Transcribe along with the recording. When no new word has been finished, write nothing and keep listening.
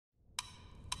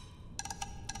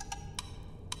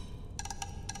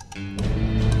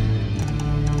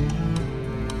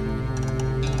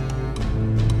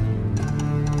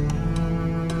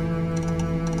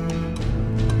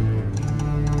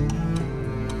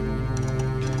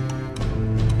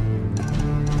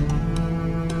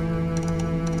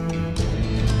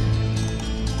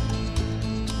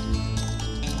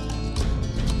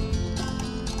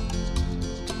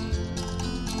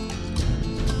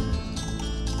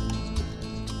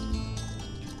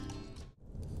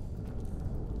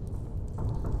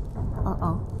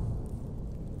Uh-oh.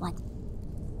 What?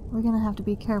 We're gonna have to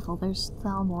be careful. There's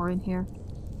Thalmor in here.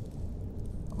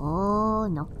 Oh,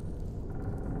 no.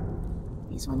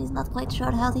 This one is not quite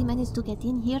sure how they managed to get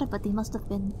in here, but they must have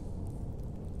been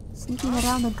sneaking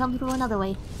around and come through another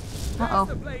way. Uh-oh.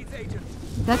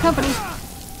 Got company!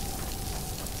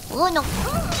 Oh, no!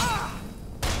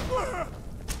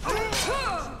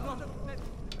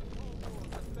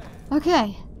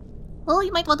 Okay. Oh,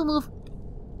 you might want to move.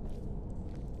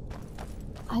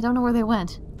 I don't know where they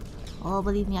went. Oh,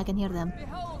 believe me, I can hear them.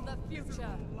 Behold the future.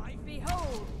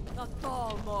 Behold the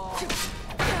Thalmor.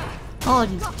 Oh,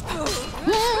 jeez.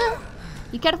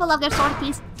 Be careful of their sword,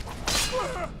 please.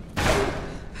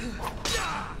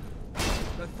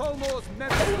 The Thalmor's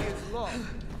memory is long.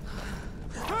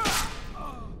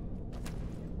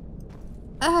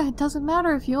 It doesn't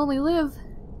matter if you only live.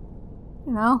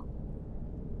 You know.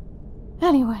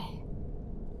 Anyway.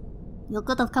 You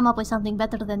could have come up with something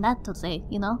better than that to say,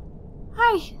 you know?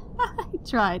 I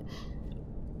tried.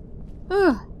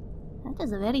 Ugh. That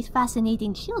is a very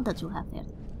fascinating shield that you have there.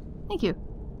 Thank you.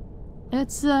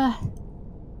 It's, it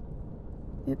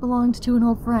belonged to an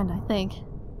old friend, I think.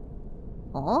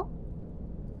 Oh?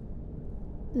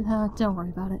 Don't worry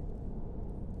about it.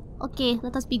 Okay,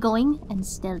 let us be going, and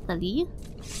stealthily.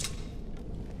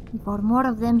 Before more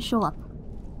of them show up.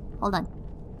 Hold on.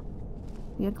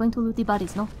 We are going to loot the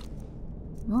bodies, no?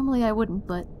 Normally I wouldn't,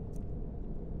 but...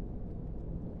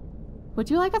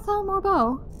 Would you like a Thalmor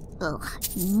bow? Ugh,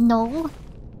 no.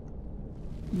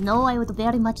 No, I would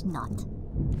very much not.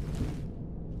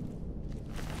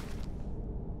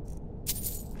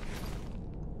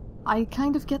 I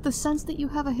kind of get the sense that you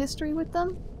have a history with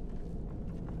them.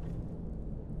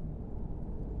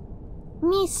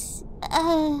 Miss...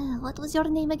 what was your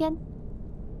name again?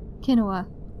 Kinua,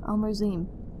 al-Murzim.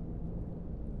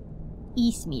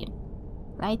 Ysmir,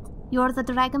 right? You're the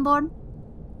Dragonborn?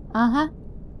 Uh-huh.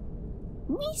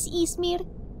 Miss Ysmir,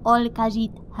 all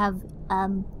khajiit have,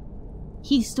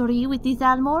 history with the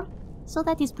Thalmor, so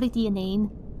that is pretty inane.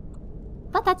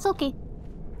 But that's okay.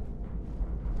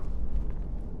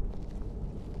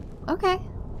 Okay.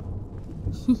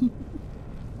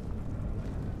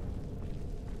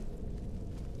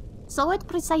 So what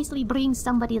precisely brings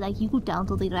somebody like you down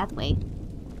to the Ratway?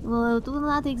 Well, do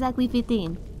not exactly fit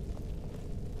in.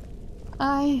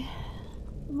 I'm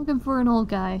looking for an old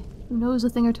guy who knows a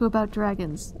thing or two about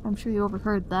dragons. I'm sure you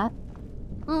overheard that.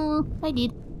 I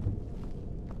did.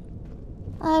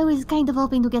 I was kind of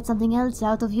hoping to get something else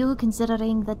out of you,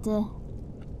 considering that, you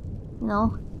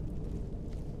know,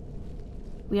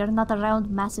 we are not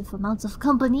around massive amounts of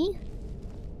company.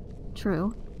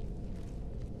 True.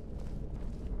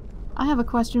 I have a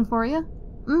question for you.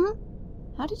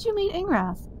 How did you meet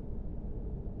Ingrath?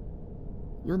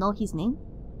 You know his name?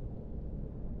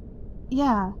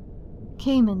 Yeah.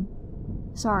 Cayman.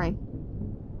 Sorry.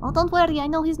 Oh, don't worry, I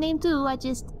know his name too, I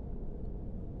just...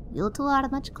 You two are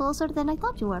much closer than I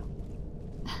thought you were.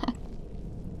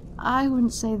 I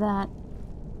wouldn't say that.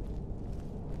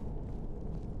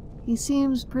 He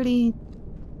seems pretty...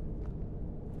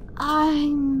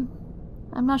 I'm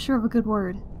not sure of a good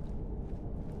word.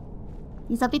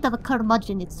 He's a bit of a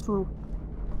curmudgeon, it's true.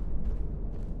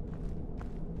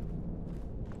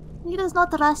 He does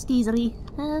not rust easily,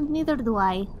 and neither do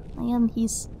I. I am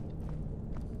his...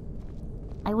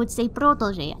 I would say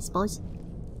protege, I suppose.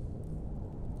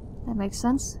 That makes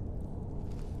sense.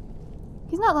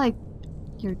 He's not like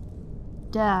your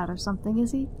dad or something,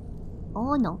 is he?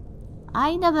 Oh no.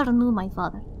 I never knew my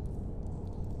father.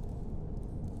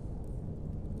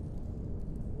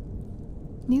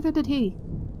 Neither did he.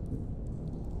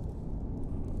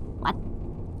 What?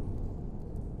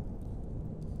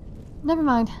 Never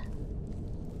mind.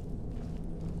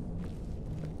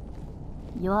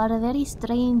 You are a very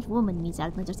strange woman, Miss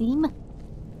al-Murzim.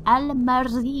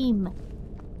 Al-Murzim.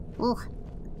 Ugh.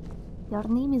 Your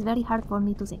name is very hard for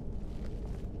me to say.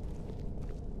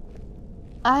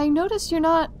 I noticed you're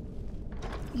not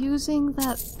using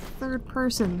that third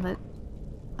person that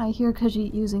I hear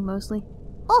Khajiit using mostly.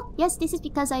 Oh, yes, this is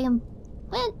because I am...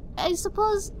 Well,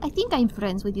 I think I'm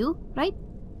friends with you, right?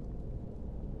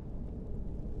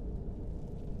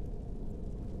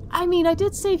 I mean, I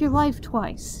did save your life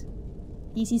twice.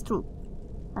 This is true.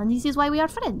 And this is why we are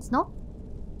friends, no?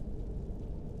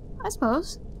 I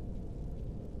suppose.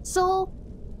 So,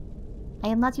 I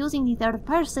am not using the third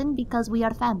person because we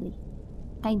are family.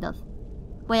 Kind of.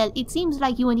 Well, it seems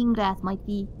like you and Ingrath might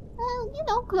be, you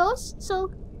know, close,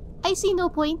 so I see no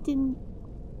point in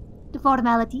the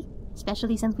formality,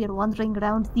 especially since we are wandering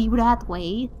around the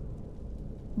Ratway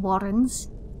Warrens.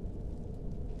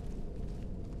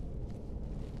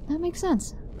 That makes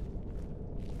sense.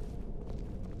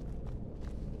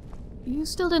 You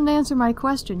still didn't answer my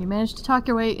question. You managed to talk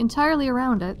your way entirely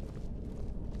around it.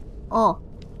 Oh.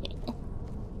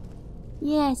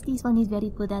 Yes, this one is very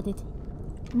good at it.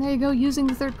 And there you go, using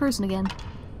the third person again.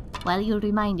 Well, you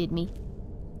reminded me.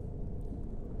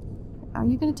 Are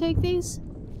you gonna take these?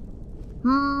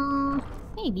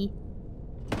 Maybe.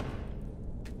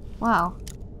 Wow.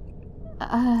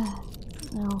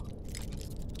 No.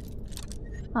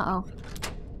 Uh-oh.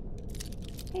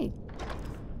 Hey.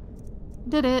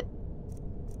 Did it.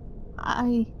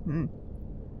 I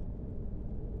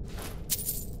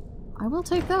will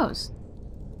take those.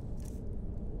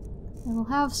 And we'll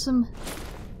have some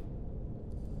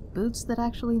boots that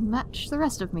actually match the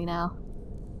rest of me now.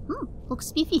 Looks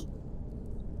spiffy.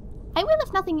 I will,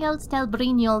 if nothing else, tell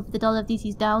Brynjolf that all of this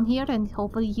is down here, and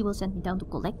hopefully he will send me down to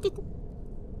collect it.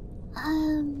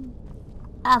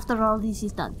 After all this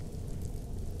is done.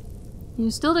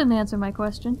 You still didn't answer my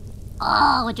question.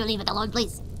 Oh, would you leave it alone,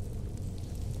 please?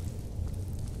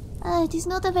 It is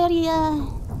not a very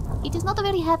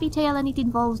happy tale, and it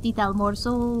involves the Thalmor,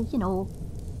 so, you know.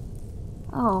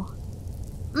 Oh.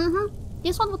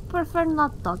 This one would prefer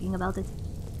not talking about it.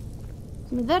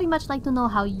 So we'd very much like to know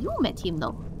how you met him,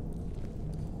 though.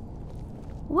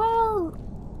 Well,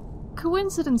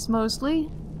 coincidence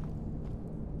mostly.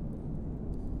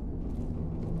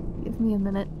 Give me a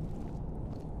minute. I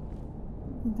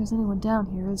don't think there's anyone down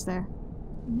here, is there?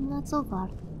 Not so far.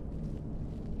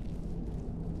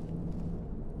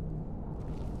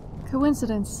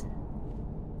 Coincidence.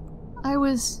 I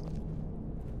was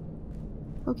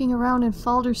poking around in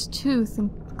Falder's tooth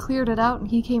and cleared it out, and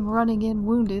he came running in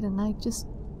wounded, and I just...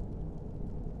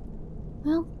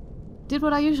 well, did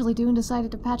what I usually do and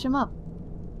decided to patch him up.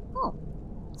 Oh,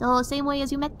 so same way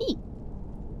as you met me.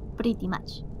 Pretty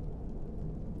much.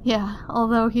 Yeah,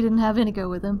 although he didn't have Inigo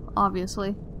with him,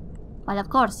 obviously. Well, of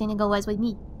course, Inigo was with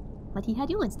me. But he had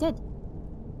you instead.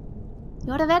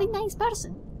 You're a very nice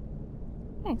person.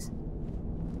 Thanks.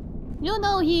 You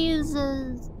know he is,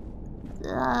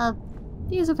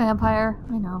 He's a vampire,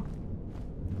 I know.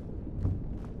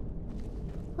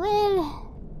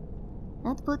 well,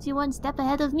 that puts you one step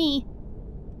ahead of me.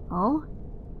 Oh?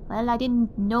 Well, I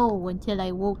didn't know until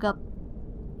I woke up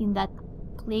in that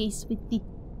place with the,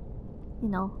 you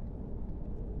know.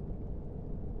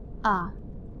 Ah.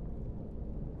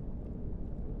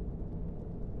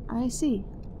 I see.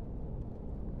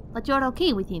 But you're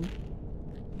okay with him.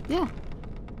 Yeah.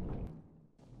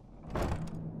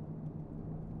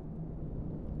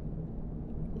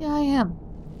 Yeah, I am.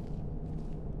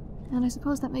 And I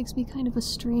suppose that makes me kind of a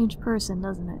strange person,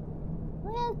 doesn't it?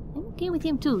 Well, I'm okay with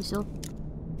him too, so...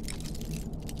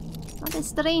 not as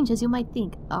strange as you might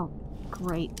think. Oh,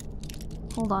 great.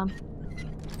 Hold on.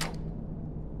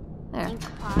 There.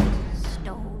 Ink pot,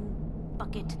 stone,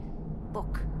 bucket,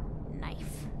 book,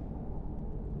 knife.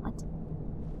 What?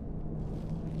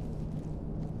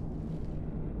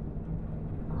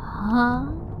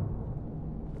 Huh?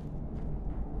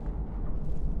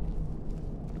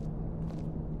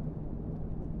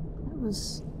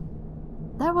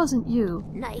 That wasn't you.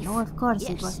 Knife. No, of course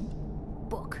yes. it wasn't.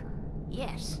 Book.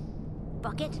 Yes.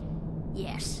 Bucket.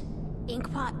 Yes. Ink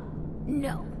pot.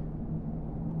 No.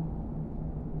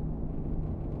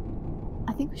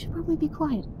 I think we should probably be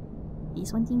quiet.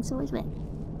 This one thinks so as well.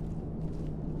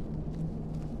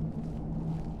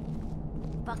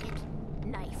 Bucket.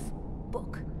 Knife.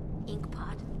 Book. Ink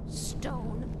pot.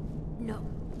 Stone. No.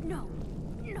 No.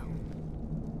 No.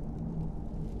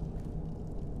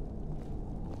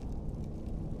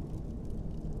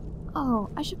 Oh,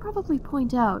 I should probably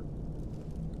point out,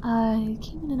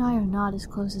 Cayman and I are not as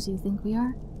close as you think we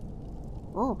are.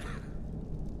 Oh.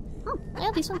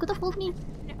 Well, this one could have fooled me.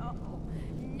 No.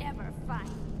 Never find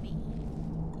me.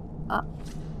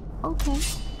 Okay.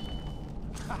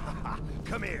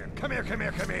 Come here, come here, come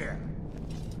here, come here.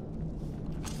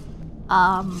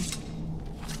 I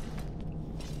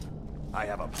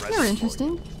have a present. You're for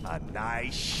interesting. you. A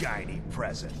nice shiny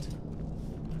present.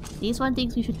 This one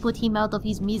thinks we should put him out of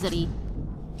his misery.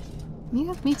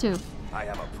 Yeah, me too. I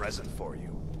have a present for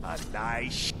you. A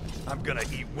nice. I'm gonna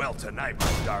eat well tonight,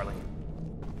 my darling.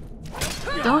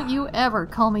 Don't you ever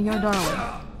call me your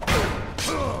darling.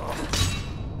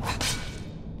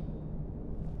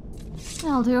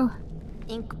 That'll do.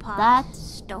 Ink pot. That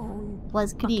stone.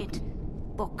 was Bucket. creepy.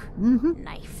 Book. Mm-hmm.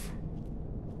 Knife.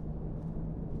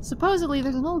 Supposedly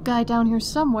there's an old guy down here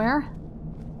somewhere.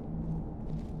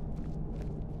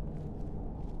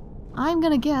 I'm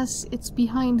gonna guess it's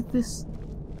behind this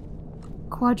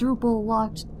quadruple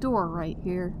locked door right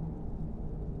here.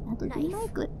 That would be my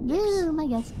Knife. good. Yes. No, my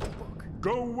guess. Book.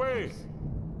 Go away.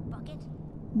 Bucket.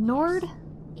 Nord?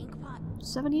 Ink pot.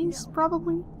 70s,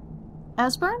 probably?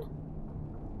 Esbern?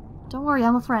 Don't worry,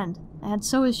 I'm a friend. And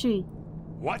so is she.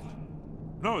 What?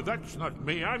 No, that's not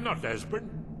me. I'm not Esbern.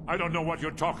 I don't know what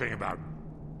you're talking about.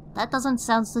 That doesn't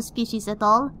sound suspicious at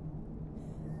all.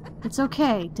 It's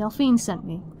okay. Delphine sent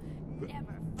me.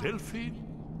 Delphine?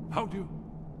 How do you...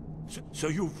 So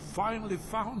you finally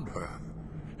found her.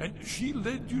 And she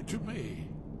led you to me.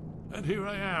 And here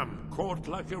I am, caught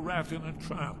like a rat in a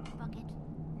trap. Bucket,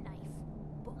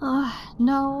 knife, book,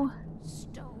 No.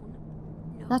 stone.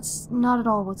 No. That's not at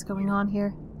all what's going on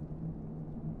here.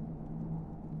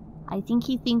 I think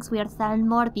he thinks we're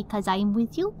Thalmor because I'm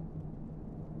with you.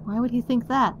 Why would he think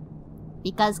that?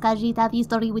 Because khajiit have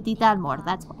history with the Thalmor,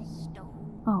 that's why.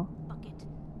 Stone, Oh. bucket,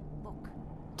 book.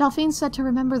 Delphine said to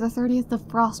remember the 30th of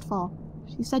Frostfall.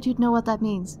 She said you'd know what that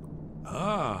means.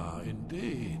 Ah,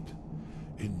 indeed.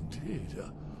 Indeed.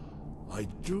 I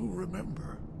do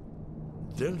remember.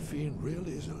 Delphine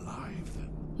really is alive, then?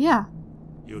 Yeah.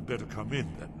 You'd better come in,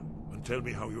 then, and tell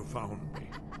me how you found me,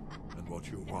 and what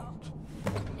you want.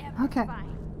 Never Okay.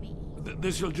 find me.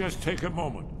 This'll just take a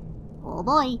moment. Oh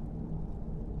boy.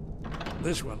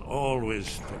 This one always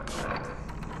sticks.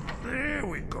 There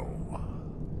we go.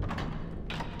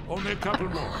 Only a couple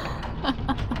more.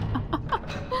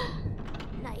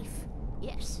 Knife,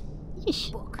 yes.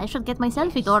 Yeesh. Book. I should get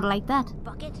myself a door like that.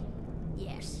 Bucket,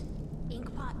 yes.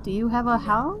 Ink pot. Do you have a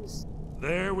house?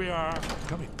 There we are.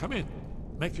 Come in, come in.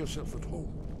 Make yourself at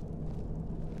home.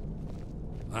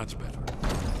 That's better.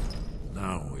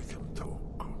 Now we can talk.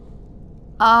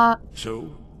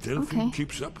 So, Delphine Okay.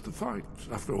 keeps up the fight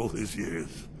after all these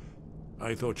years.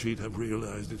 I thought she'd have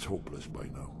realized it's hopeless by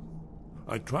now.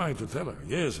 I tried to tell her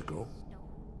years ago.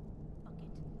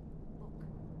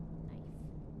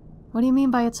 What do you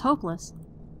mean by it's hopeless?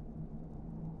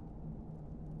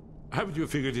 Haven't you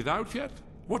figured it out yet?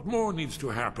 What more needs to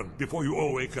happen before you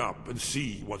all wake up and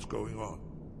see what's going on?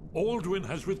 Alduin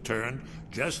has returned,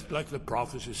 just like the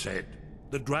prophecy said.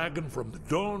 The dragon from the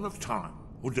dawn of time,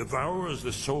 who devours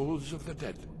the souls of the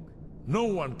dead. No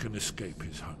one can escape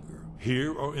his hunger,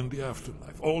 here or in the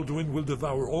afterlife. Alduin will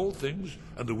devour all things,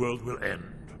 and the world will end.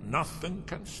 Nothing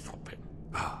can stop him.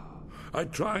 I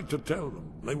tried to tell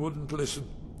them. They wouldn't listen.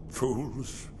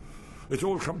 Fools. It's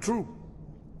all come true.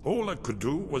 All I could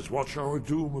do was watch our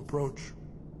doom approach.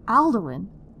 Alduin?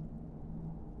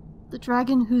 The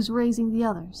dragon who's raising the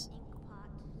others.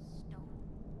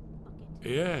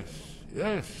 Yes,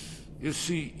 yes. You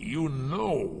see, you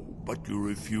know, but you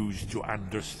refuse to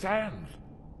understand.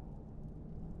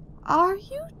 Are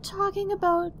you talking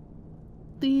about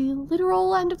the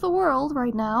literal end of the world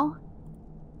right now?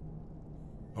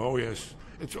 Oh yes,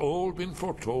 it's all been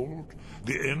foretold.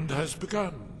 The end has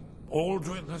begun.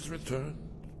 Alduin has returned.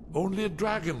 Only a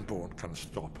dragonborn can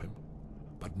stop him.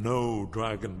 But no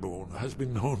dragonborn has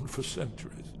been known for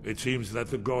centuries. It seems that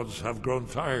the gods have grown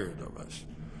tired of us.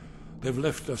 They've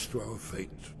left us to our fate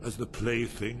as the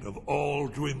plaything of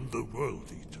Alduin the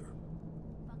World Eater.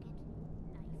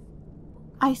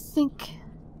 I think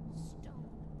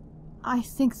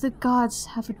the gods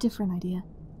have a different idea.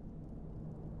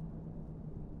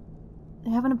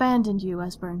 They haven't abandoned you,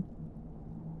 Esbern.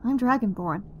 I'm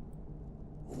Dragonborn.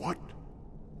 What?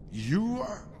 You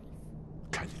are?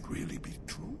 Can it really be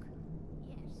true?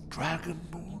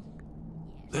 Dragonborn?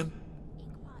 Then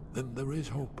there is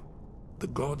hope. The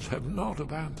gods have not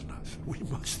abandoned us. We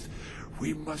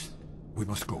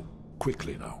must go.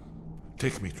 Quickly now.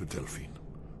 Take me to Delphine.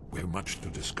 We have much to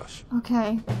discuss.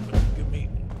 Okay. Give me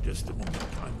just a moment.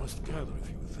 I must gather a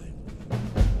few things.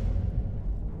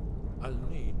 I'll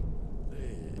need...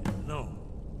 no.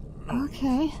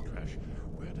 Okay. Trash.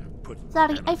 Where'd I put...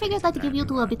 Sorry, I figured I'd give you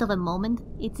two a bit of a moment.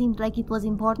 It seemed like it was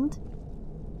important.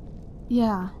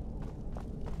 Yeah.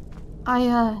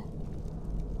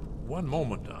 One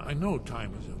moment. I know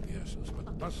time is of the essence,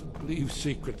 but mustn't leave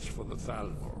secrets for the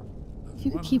Thalmor. If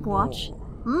you could keep watch.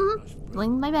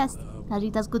 Doing my best.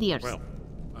 Khajiit has good ears. Well,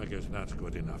 I guess that's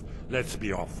good enough. Let's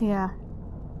be off. Yeah.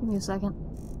 Give me a second.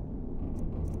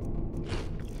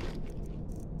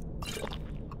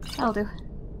 That'll do.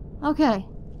 Okay.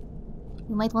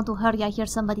 You might want to hurry, I hear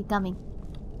somebody coming.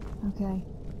 Okay.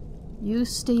 You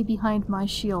stay behind my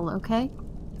shield, okay?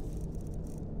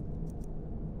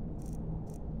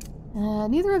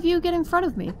 Neither of you get in front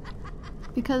of me.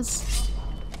 Because,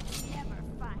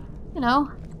 you know,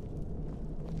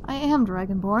 I am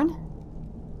Dragonborn.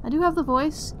 I do have the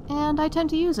voice, and I tend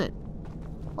to use it.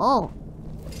 Oh.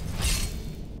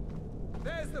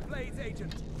 There's the Blades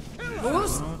agent.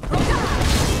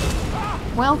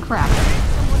 Well, crap.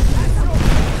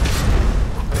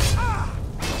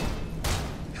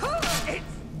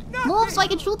 Move so I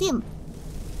can shoot him!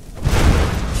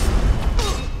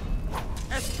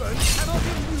 Esbern cannot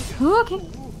Okay.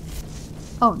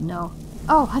 Oh no.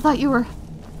 Oh, I thought you were...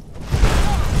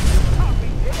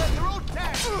 You're all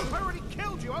dead! I already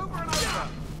killed you over and over!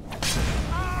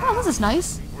 Oh, this is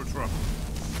nice. What's wrong?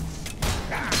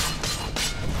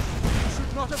 You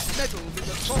should not have meddled in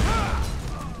the talk.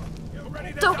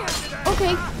 Don't...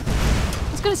 Okay.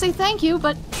 I was gonna say thank you,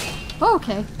 but...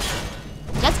 Okay.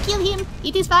 Just kill him.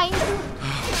 It is fine.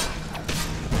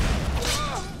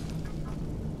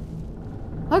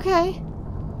 Okay.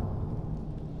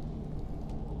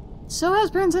 So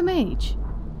Esbern's a mage.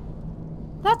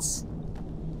 That's...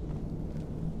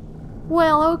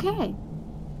 Well, okay.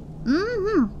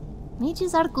 Mm-hmm.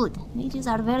 Mages are good. Mages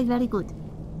are very, very good.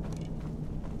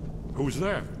 Who's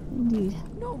there? Indeed.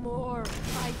 No more.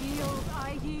 I healed.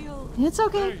 I healed. It's There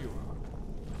okay. you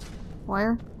are.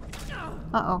 Where?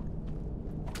 Uh-oh.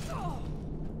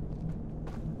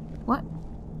 What?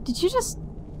 Did you just...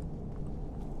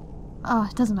 Oh,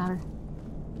 it doesn't matter.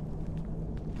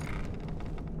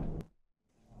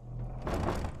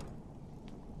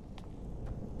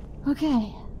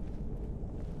 Okay.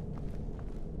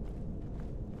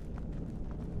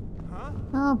 Huh?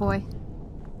 Oh boy.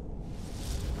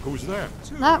 Who's there?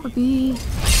 That would be...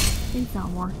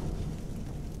 ex-Thalmor.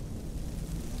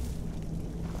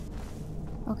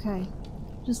 Okay.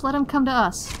 Just let him come to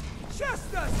us.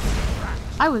 Just a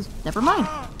I was... Never mind.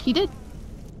 He did.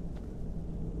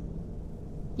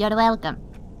 You're welcome.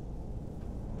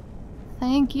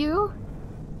 Thank you.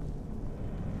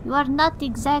 You are not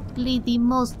exactly the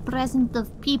most present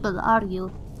of people, are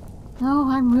you? No,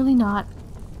 I'm really not.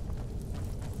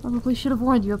 Probably should have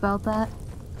warned you about that.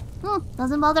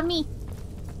 Doesn't bother me.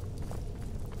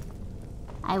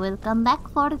 I will come back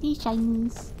for the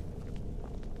shinies.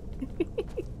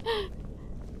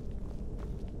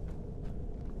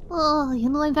 Oh, you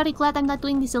know, I'm very glad I'm not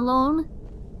doing this alone.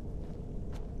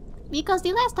 Because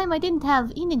the last time I didn't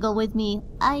have Inigo with me,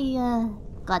 I,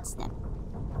 got stabbed.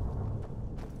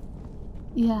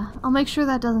 Yeah, I'll make sure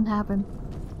that doesn't happen.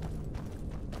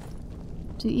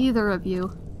 To either of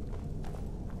you.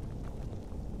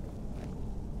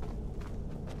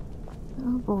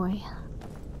 Oh boy.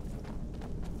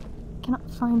 Cannot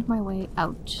find my way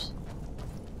out.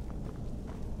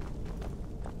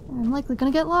 I'm likely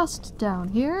gonna get lost down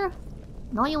here.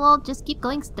 No, you won't. Just keep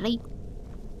going straight.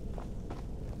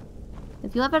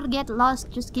 If you ever get lost,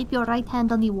 just keep your right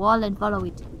hand on the wall and follow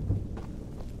it.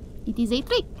 It is a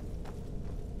trick.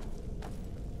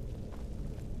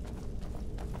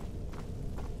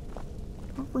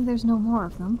 Hopefully there's no more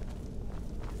of them.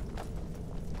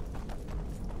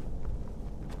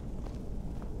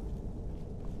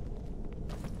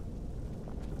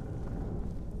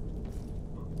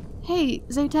 Hey,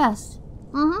 Zaytest.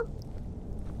 Mm-hmm.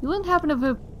 You wouldn't happen to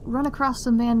have run across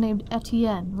a man named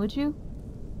Etienne, would you?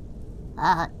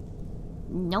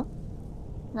 No.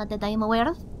 Not that I am aware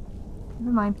of.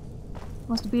 Never mind.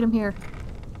 Must have beat him here.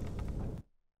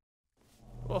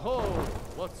 Oh,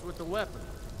 what's with the weapon?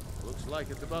 Looks like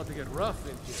it's about to get rough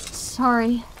in here.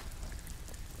 Sorry.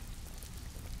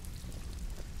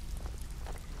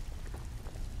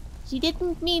 She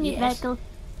didn't mean it, Yes. Vettel.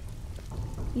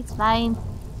 It's fine.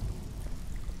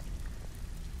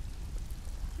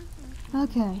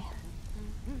 Okay.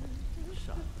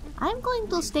 I'm going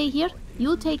to stay here.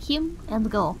 You take him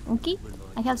and go, okay?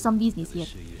 I have some business here.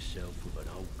 See yourself with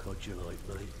an old codger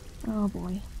like me. Oh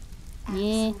boy.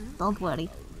 Yeah, don't worry.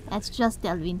 That's just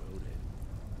Delvin.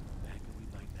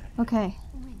 Okay.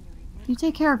 You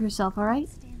take care of yourself, alright?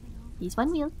 This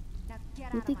one will.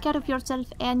 You take care of yourself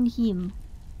and him.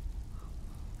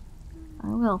 I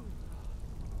will.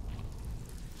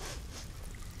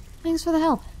 Thanks for the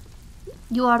help.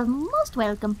 You are most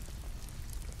welcome.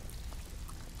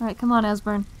 Alright, come on,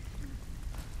 Esbern.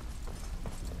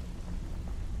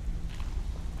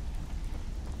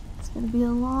 It's gonna be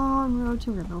a long road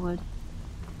to Riverwood.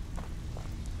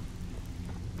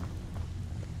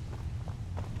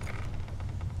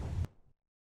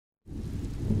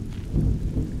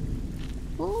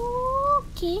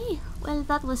 Okay, well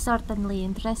that was certainly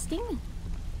interesting.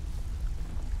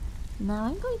 Now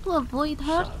I'm going to avoid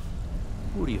her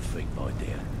What do you think, my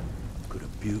dear? Could a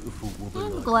beautiful woman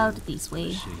and like go you out this ever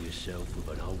way. see yourself with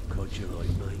an old codger like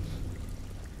me?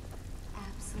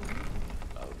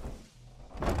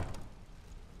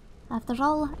 After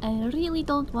all, I really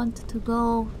don't want to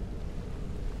go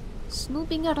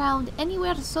snooping around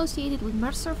anywhere associated with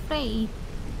Mercer Frey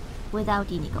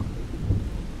without Inigo.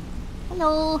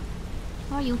 Hello,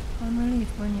 how are you? I'm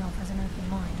relieved Brynjolf has an open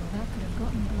mind, or that could have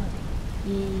gotten bloody.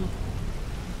 Yay.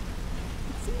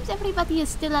 It seems everybody is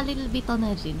still a little bit on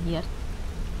edge in here.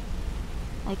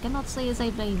 I cannot say as I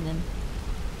blame them.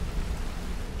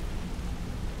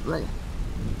 Well.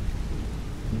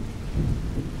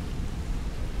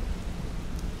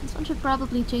 This one should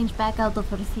probably change back out of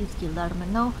her thief guild armor,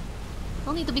 no?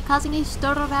 Don't need to be causing a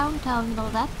stir around town and all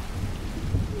that.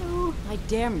 No. I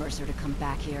dare Mercer to come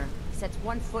back here. He sets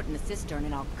one foot in the cistern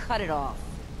and I'll cut it off.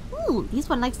 Ooh, this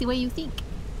one likes the way you think.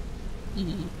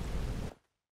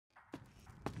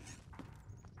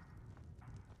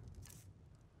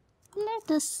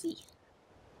 Let us see.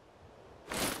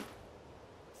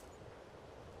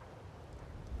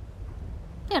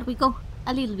 There we go.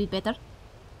 A little bit better.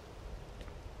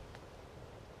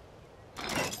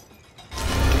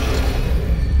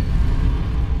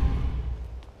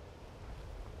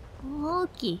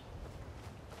 Okay.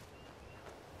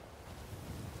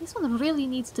 This one really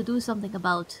needs to do something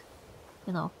about,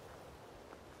 you know,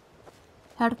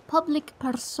 her public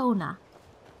persona.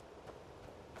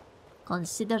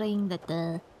 Considering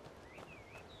that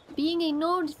being a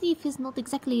known thief is not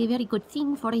exactly a very good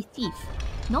thing for a thief,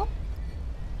 no?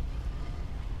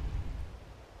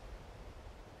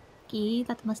 Okay,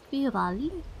 that must be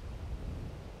valid.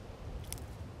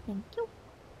 Thank you.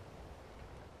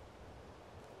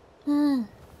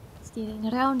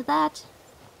 Steering around that.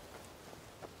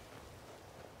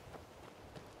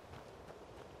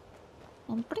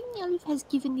 And Brynjolf has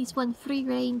given this one free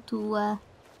rein to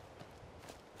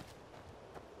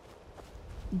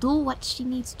do what she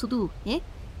needs to do, eh?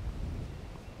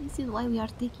 This is why we are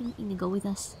taking Inigo with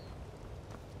us.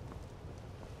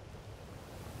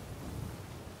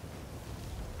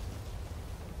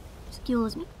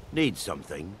 Excuse me? Need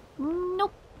something?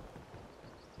 Nope.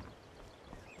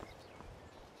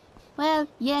 Well,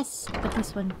 yes, but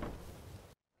this one.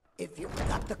 If you've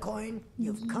got the coin,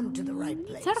 you've come to the right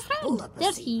place. It's our friend.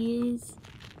 There he is.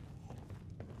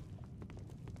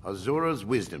 Azura's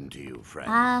wisdom to you, friend.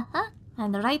 Uh-huh.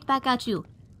 And right back at you.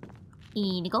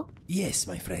 Inigo. Yes,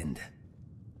 my friend.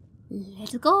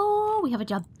 Let's go. We have a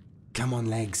job. Come on,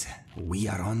 legs. We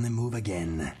are on the move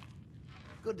again.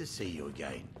 Good to see you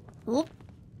again. Oh.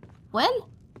 Well,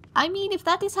 I mean, if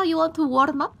that is how you want to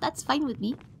warm up, that's fine with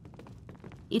me.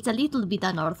 It's a little bit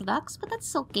unorthodox, but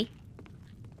that's okay.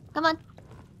 Come on.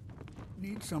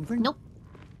 Need something? Nope.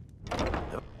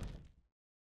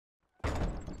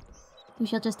 We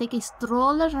shall just take a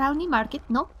stroll around the market.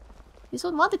 No. This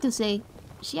one wanted to say,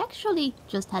 she actually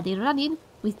just had a run-in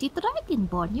with the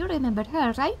Dragonborn. You remember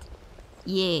her, right?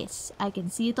 Yes, I can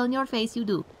see it on your face, you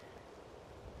do.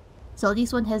 So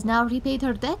this one has now repaid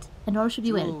her debt, and all should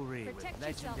be well.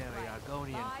 Legendary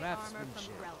Argonian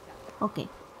craftsmanship. Okay.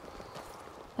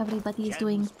 Everybody is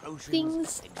doing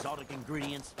things. Exotic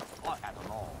ingredients. I have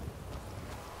them all.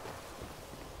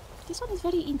 This one is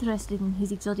very interested in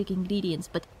his exotic ingredients,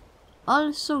 but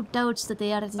also doubts that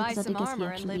they are as Buy exotic some as he armor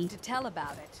and actually live to tell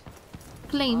about it.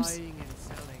 claims. Buying and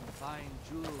selling fine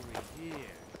jewelry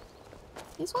here.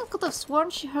 This one could have sworn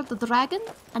she heard the dragon,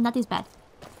 and that is bad.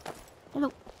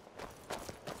 Hello.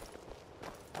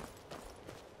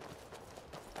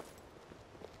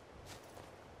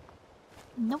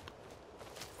 Nope.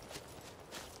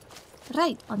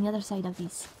 Right, on the other side of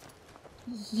this.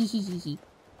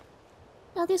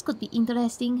 Now this could be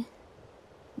interesting,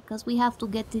 because we have to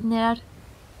get in there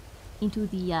into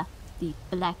the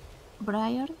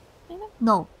Blackbriar Manor?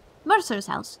 No, Mercer's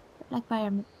house.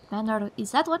 Blackbriar Manor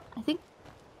is that one, I think.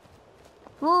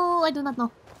 Oh, I do not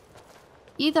know.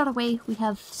 Either way, we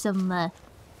have some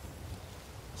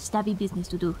stabby business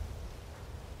to do.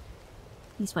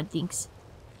 This one thinks.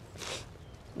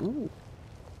 Ooh.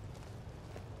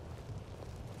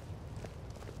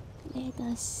 Let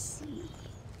us see.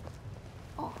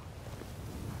 Oh.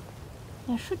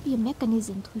 There should be a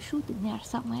mechanism to shoot in there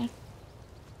somewhere.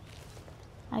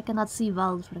 I cannot see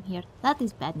Valve from here. That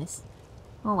is badness.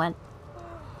 Oh well.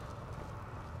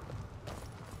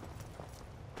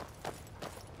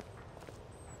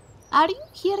 Are you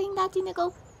hearing that,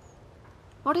 Inigo?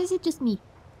 Or is it just me?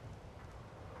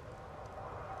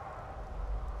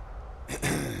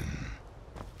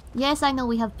 Yes, I know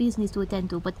we have business to attend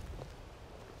to, but...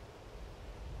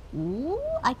 Ooh,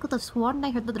 I could have sworn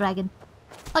I heard the dragon.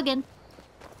 Again.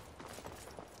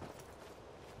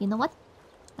 You know what?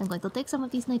 I'm going to take some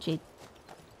of these nightshade.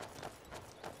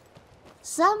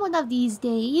 Some one of these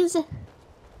days,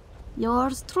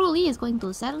 yours truly is going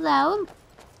to settle down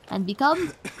and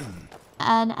become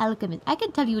an alchemist. I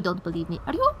can tell you don't believe me.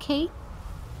 Are you okay?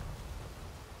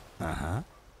 Uh-huh.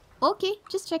 Okay,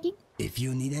 just checking. If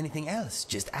you need anything else,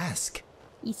 just ask.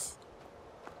 Yes.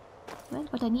 Well,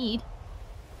 what I need.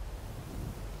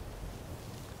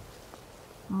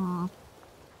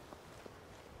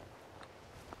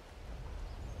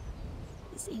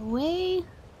 Is a way.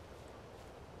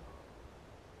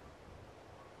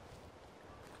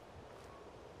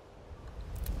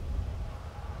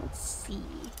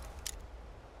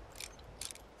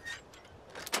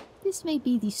 This may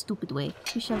be the stupid way.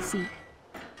 We shall see.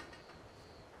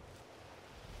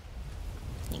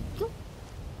 Thank you.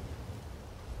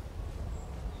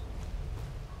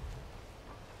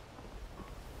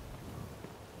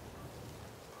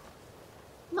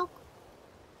 No.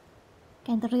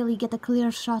 Can't really get a clear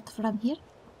shot from here.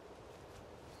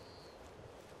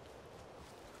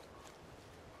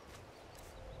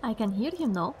 I can hear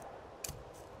him though.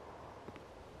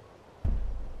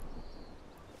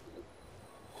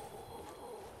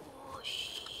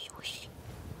 Whoosh, whoosh.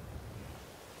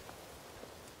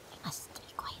 I must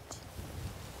be quiet.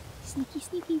 Sneaky,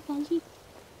 sneaky, Valji.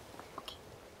 Okay.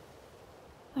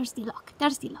 Where's the lock?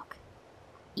 There's the lock.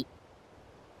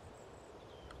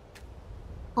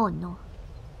 Oh no.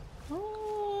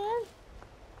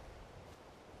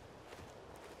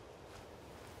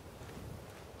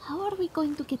 How are we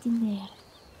going to get in there?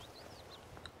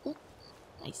 Oh,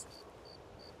 nice.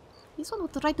 This one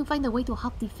would try to find a way to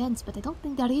hop the fence, but I don't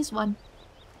think there is one.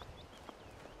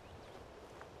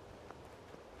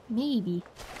 Maybe.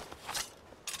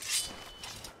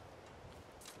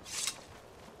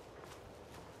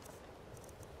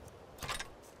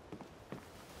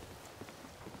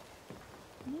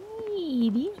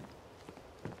 Maybe.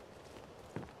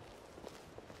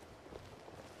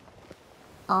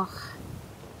 Ugh.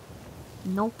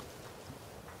 Nope.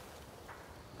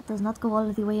 It does not go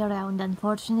all the way around,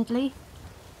 unfortunately.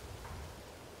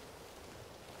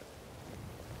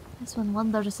 This one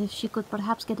wonders if she could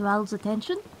perhaps get Val's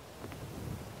attention.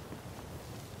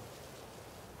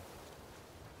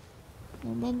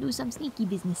 And then do some sneaky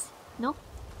business. No?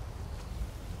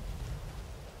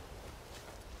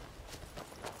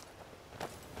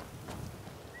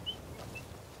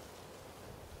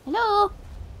 Hello?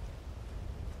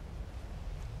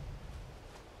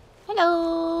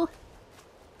 Hello?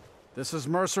 This is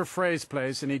Mercer Frey's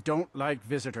place, and he don't like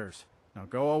visitors. Now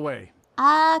go away.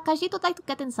 Khajiit would like to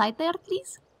get inside there,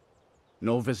 please?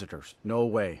 No visitors. No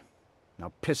way.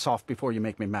 Now piss off before you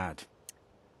make me mad.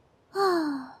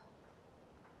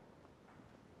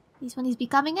 This one is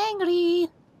becoming angry.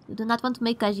 You do not want to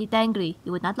make Khajiit angry.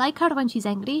 You would not like her when she's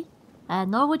angry.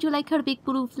 Nor would you like her big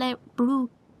blue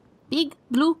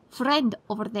friend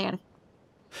over there.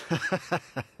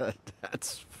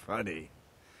 That's funny.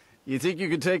 You think you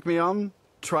can take me on?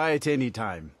 Try it any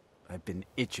time. I've been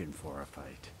itching for a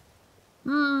fight.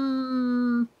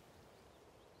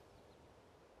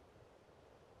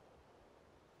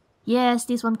 Yes,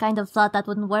 this one kind of thought that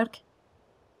wouldn't work.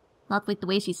 Not with the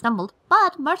way she stumbled.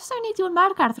 But Mercer needs your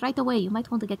marker right away. You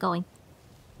might want to get going.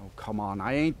 Oh, come on.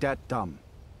 I ain't that dumb.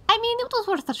 I mean, it was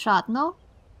worth a shot, no?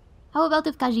 How about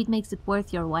if Khajiit makes it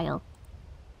worth your while?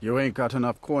 You ain't got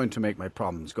enough coin to make my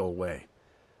problems go away.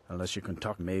 Unless you can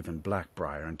talk Maven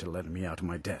Blackbriar into letting me out of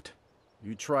my debt.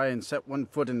 You try and set one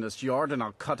foot in this yard and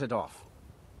I'll cut it off.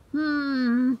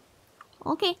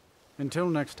 Okay. Until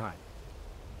next time.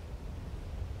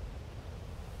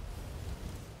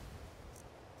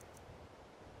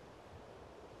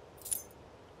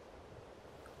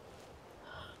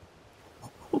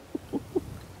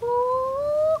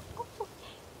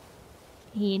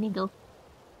 Hey, Inigo.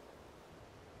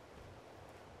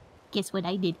 Guess what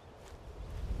I did?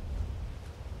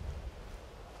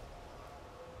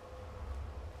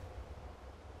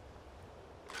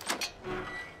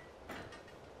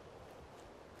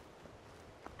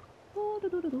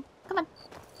 Come on.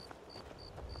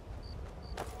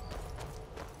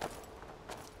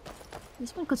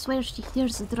 This one could swear she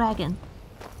hears a dragon.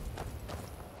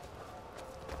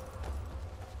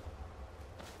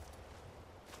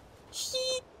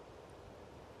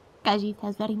 Khajiit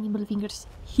has very nimble fingers.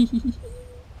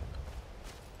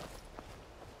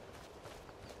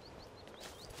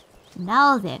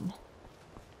 Now then.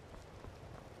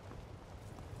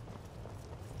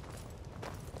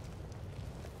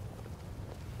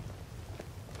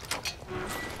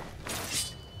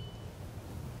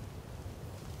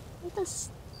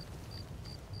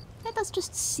 Let us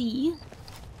just see.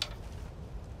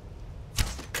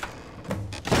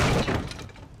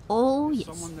 Oh yes.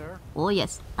 Someone there? Oh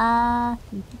yes.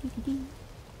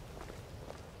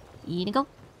 Inigo.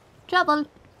 Trouble.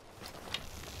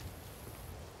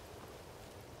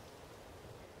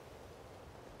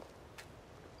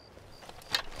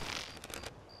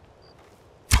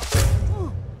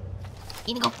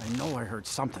 Inigo. I know I heard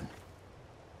something.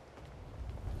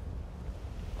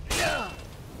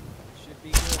 Should be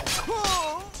good.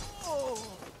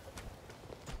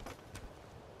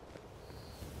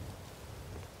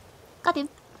 Got him.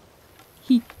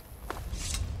 He.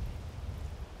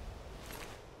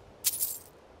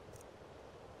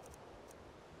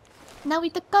 Now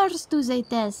with the cars to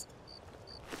Zaytest.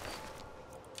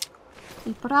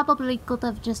 We probably could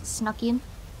have just snuck in.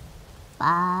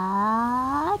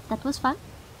 But that was fun.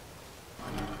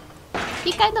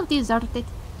 He kind of deserved it.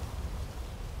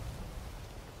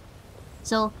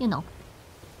 So, you know.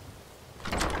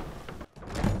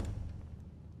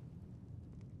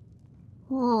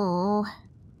 Oh.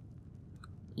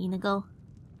 Inigo.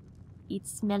 It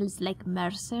smells like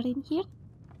Mercer in here.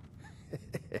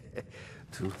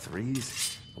 2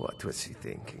 3s? What was he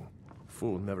thinking?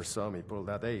 Fool never saw me pull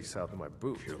that ace out of my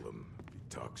boot. Kill him. He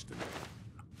talks to me.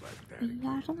 Like that. We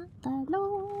are not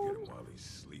alone. Get him while he's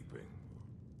sleeping.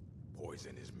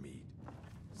 Poison his meat.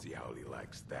 See how he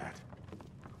likes that.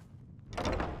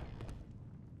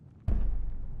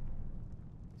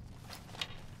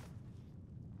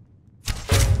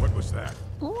 What was that?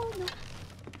 Oh no.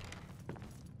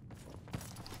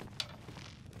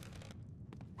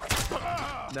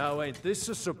 Now ain't this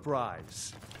a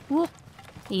surprise? Whoop.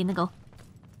 Hey, Inigo.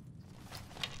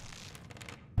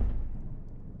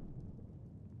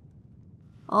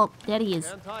 Oh, there he is.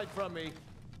 Can't hide from me.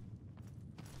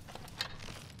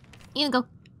 Inigo.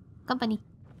 Company.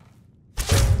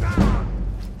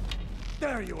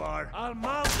 There you are. I'll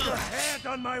mount your head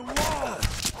on my wall.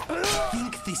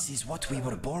 Think this is what we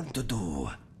were born to do.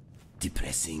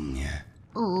 Depressing.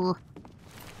 Oh.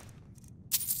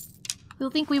 You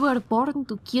think we were born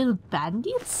to kill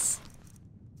bandits?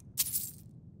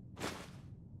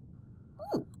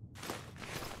 Ooh.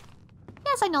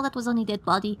 Yes, I know that was only dead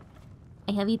body.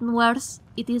 I have eaten worse.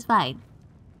 It is fine.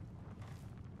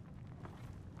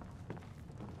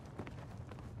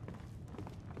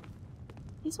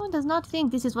 This one does not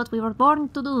think this is what we were born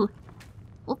to do.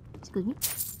 Oh, excuse me.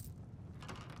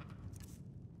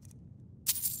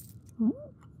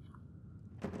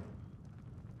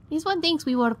 This one thinks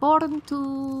we were born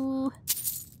to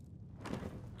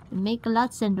make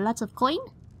lots and lots of coin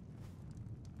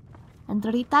and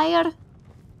retire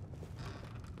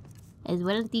as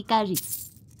wealthy khajiits.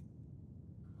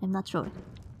 I'm not sure.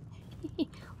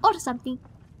 Or something.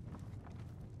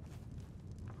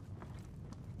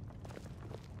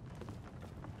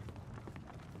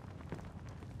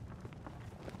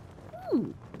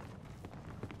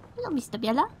 Hello, Mr.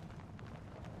 Bella.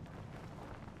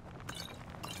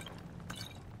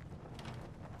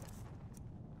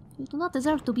 You do not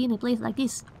deserve to be in a place like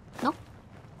this, no?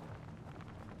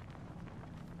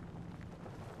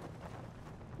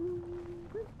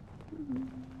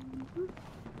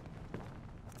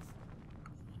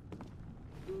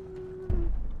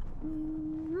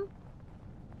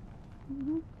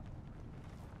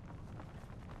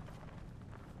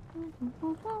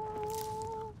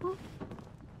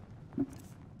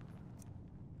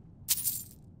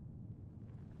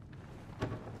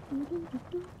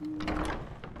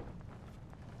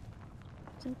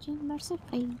 Searching Mercer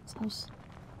Frey's house.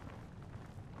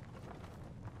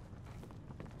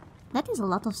 That is a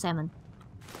lot of salmon.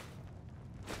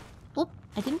 Oh,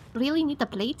 I didn't really need a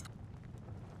plate.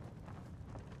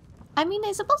 I mean,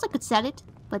 I suppose I could sell it,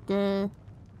 but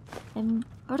I'm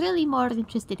really more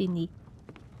interested in the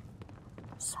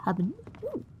salmon.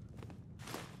 Ooh.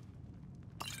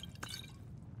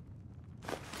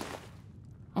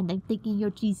 And I'm taking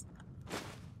your cheese.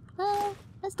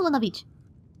 Let's do one of each.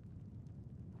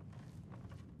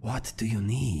 What do you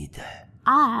need?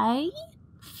 I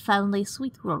found a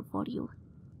sweet roll for you.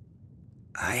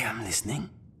 I am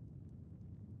listening.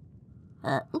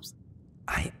 Oops.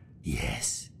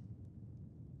 Yes.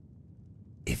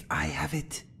 If I have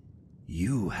it,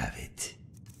 you have it.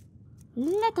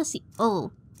 Let us see.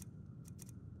 Oh.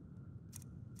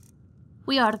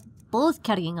 We are both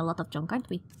carrying a lot of junk, aren't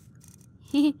we?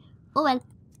 Oh well.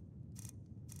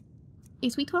 A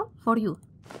sweet roll for you.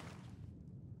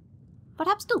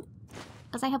 Perhaps 2,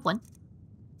 because I have 1.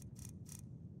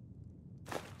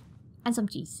 And some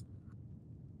cheese.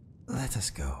 Let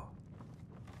us go.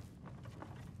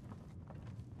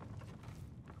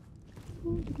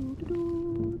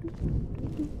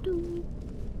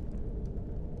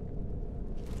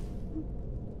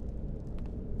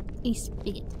 A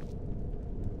spigot.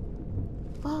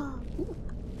 Oh,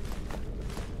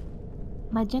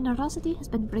 my generosity has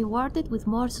been rewarded with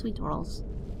more sweet rolls.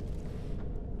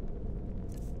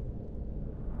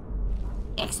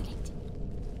 Excellent.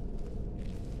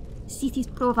 Cities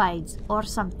provides, or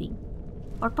something.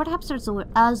 Or perhaps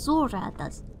Azura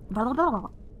does. Blah, blah, blah, blah.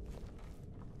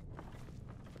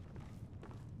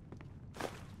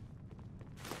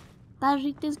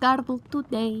 Khajiit is garbled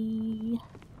today.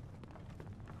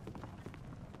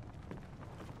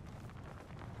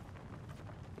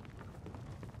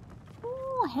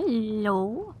 Oh,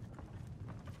 hello.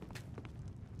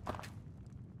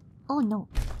 Oh no.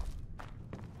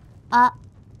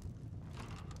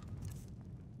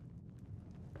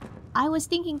 I was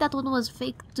thinking that one was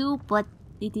fake too, but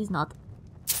it is not.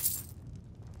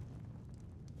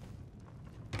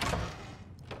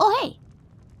 Oh, hey!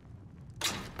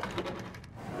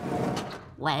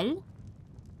 Well?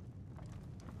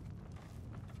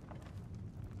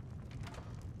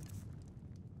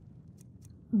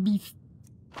 Beef.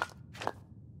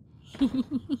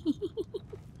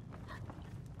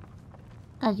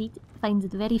 Khajiit finds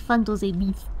it very fun to say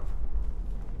beef.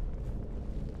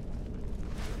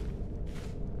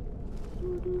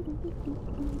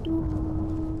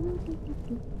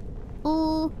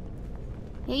 Oh,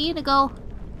 hey Inigo.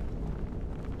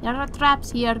 There are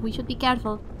traps here, we should be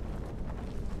careful.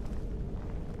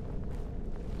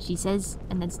 She says,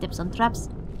 and then steps on traps.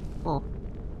 Oh.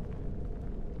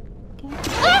 Okay.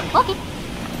 Ah! Okay.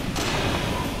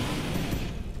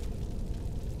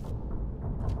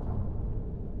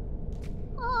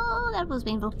 Oh, that was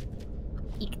painful.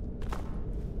 Eek.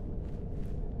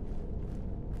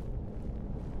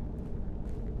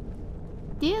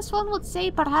 This one would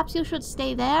say perhaps you should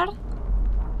stay there.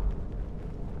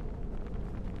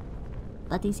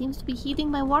 But he seems to be heeding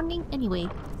my warning anyway.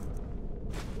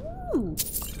 Ooh.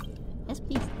 Yes,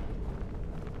 please.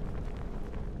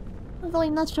 Although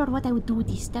I'm not sure what I would do with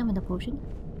the stamina potion.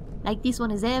 Like this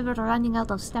one is ever running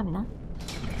out of stamina.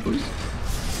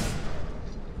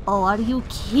 Oh, are you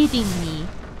kidding me?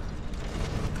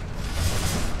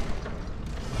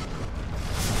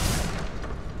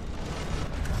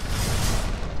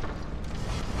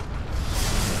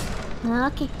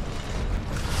 Okay.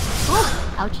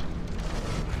 Oh, ouch.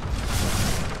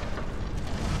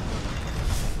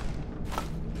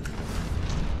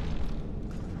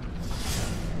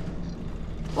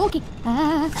 Okay.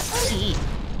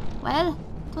 Well,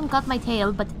 don't cut my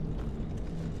tail, but...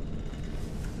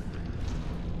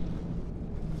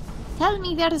 Tell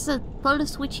me there's a pull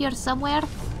switch here somewhere.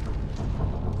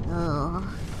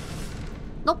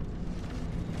 Nope.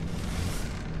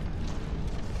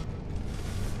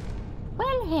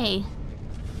 Well, hey.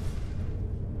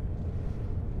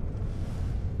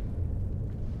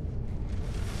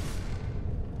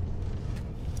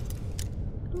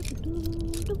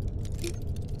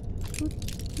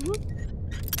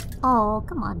 Oh,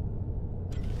 come on.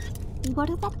 We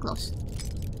weren't that close.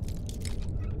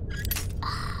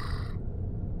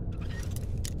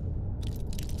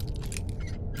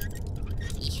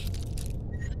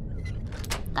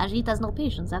 Khajiit has no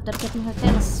patience after getting her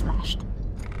tail slashed.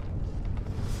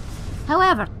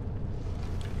 However,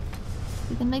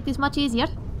 we can make this much easier.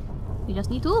 We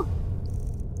just need to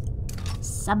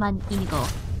summon Inigo.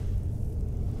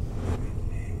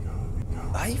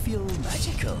 I feel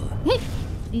magical.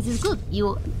 This is good.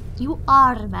 You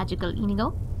are magical,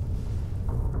 Inigo.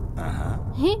 Uh-huh.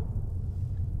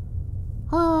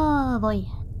 Oh boy.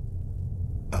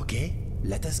 Okay,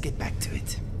 let us get back to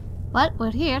it. Well,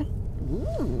 we're here.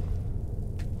 Ooh.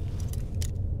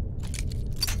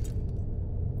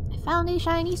 I found a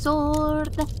shiny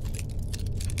sword.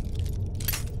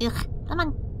 Ugh, come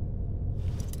on.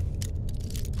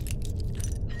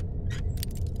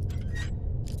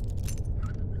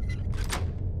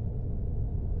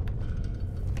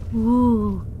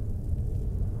 Ooh.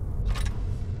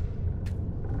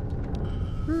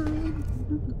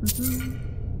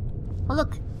 Oh,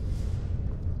 look.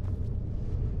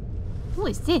 Who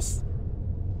is this?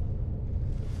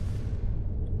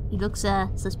 He looks,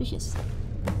 suspicious.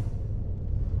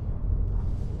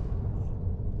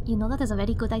 You know, that is a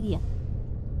very good idea.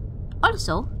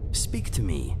 Also... Speak to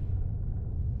me.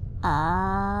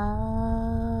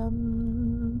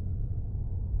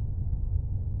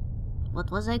 What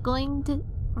was I going to...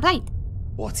 Right!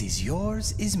 What is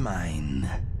yours is mine.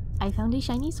 I found a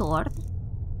shiny sword.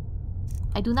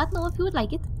 I do not know if you would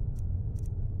like it.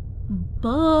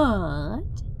 But...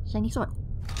 Shiny sword.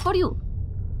 For you.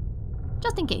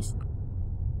 Just in case.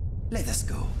 Let us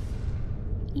go.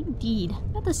 Indeed.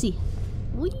 Let us see.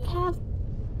 We have...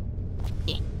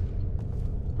 I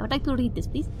would like to read this,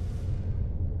 please.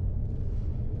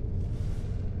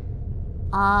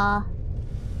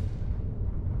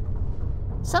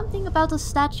 Something about a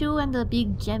statue and a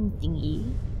big gem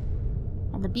thingy.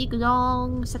 And a big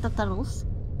long set of turtles.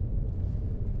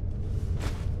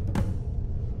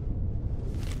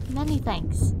 Many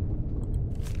thanks.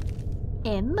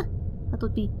 M? That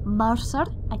would be Mercer,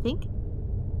 I think.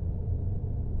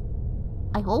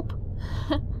 I hope.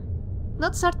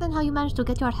 Not certain how you managed to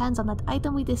get your hands on that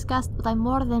item we discussed, but I'm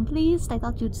more than pleased. I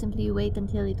thought you'd simply wait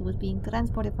until it was being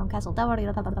transported from Castle Tower.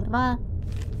 Blah, blah, blah, blah.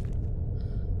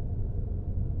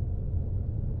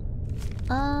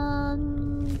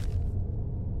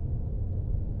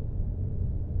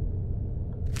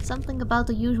 something about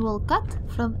the usual cut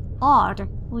from Ard,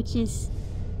 which is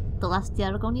the last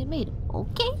Argonian made.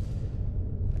 Okay.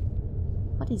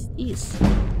 What is this?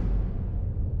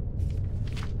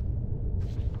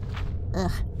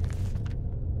 Ugh.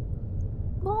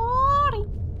 Boring.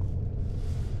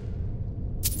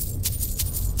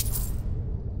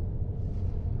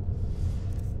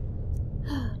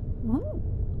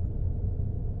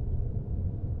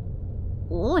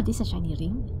 Oh, this is a shiny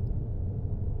ring.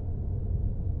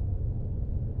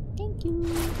 Thank you.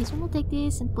 This one will take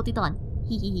this and put it on.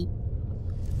 Hehehe.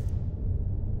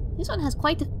 This one has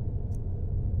quite a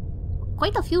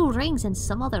few rings and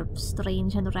some other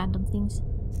strange and random things.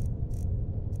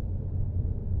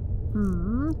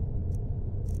 Do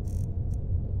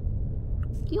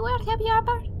you wear heavy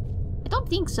armor? I don't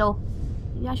think so.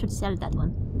 Maybe I should sell that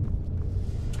one.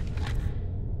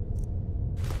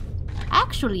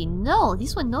 Actually, no.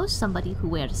 This one knows somebody who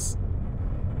wears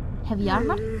heavy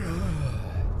armor.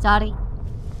 Sorry.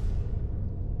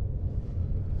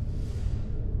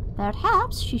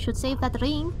 Perhaps she should save that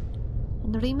ring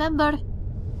and remember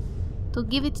to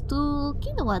give it to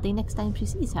Kinua the next time she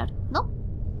sees her. No?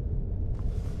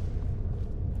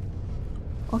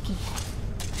 Okay.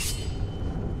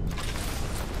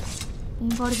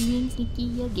 I'm for being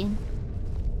sneaky again.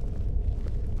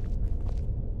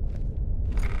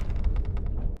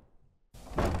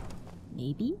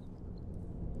 Maybe?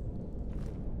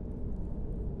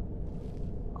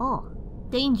 Oh,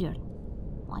 danger.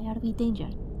 Why are we danger?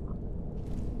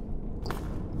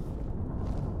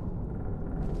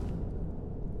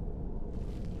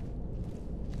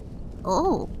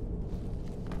 Oh.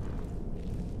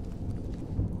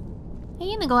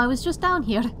 Hey Inigo, I was just down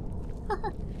here.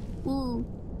 Ooh.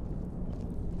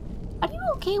 Are you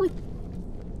okay with...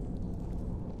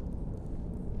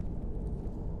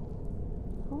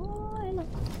 Oh, hello.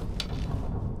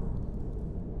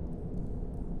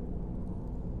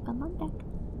 Come on back.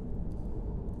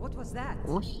 What was that?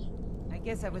 Whoosh. I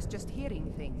guess I was just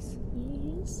hearing things.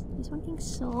 Yes, this one thinks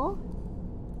so.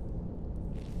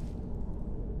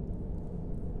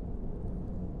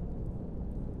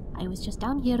 I was just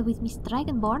down here with Miss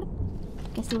Dragonborn.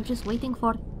 Guess they were just waiting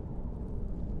for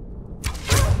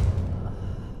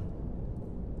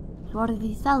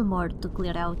the Thalmor to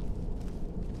clear out.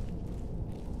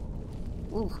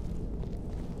 Ooh.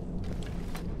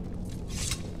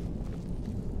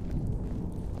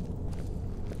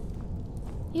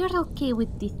 You're okay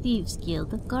with the Thieves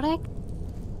Guild, correct?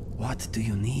 What do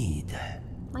you need?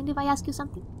 Mind if I ask you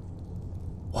something?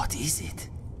 What is it?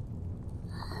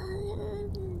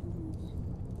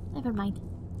 Never mind.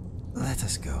 Let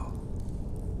us go.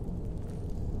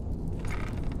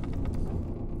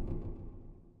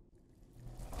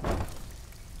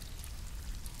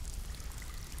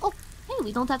 Oh, hey,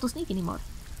 we don't have to sneak anymore.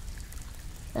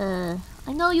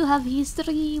 I know you have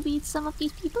history with some of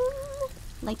these people.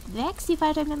 Like Vex, if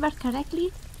I remember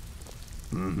correctly.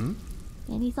 Mm-hmm.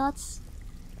 Any thoughts?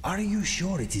 Are you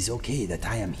sure it is okay that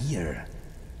I am here?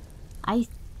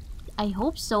 I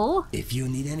hope so. If you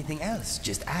need anything else,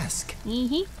 just ask.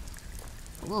 Ooh.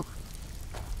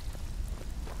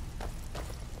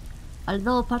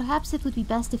 Although perhaps it would be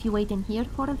best if you wait in here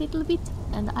for a little bit,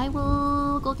 and I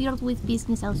will go deal with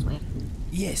business elsewhere.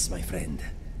 Yes, my friend.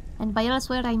 And by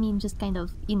elsewhere I mean just kind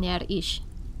of in there-ish.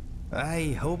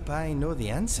 I hope I know the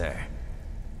answer.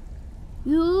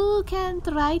 You can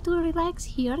try to relax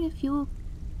here if you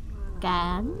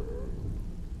can.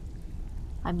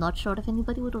 I'm not sure if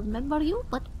anybody would remember you,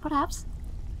 but perhaps.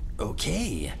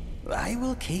 Okay, I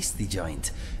will case the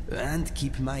joint and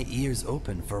keep my ears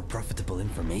open for profitable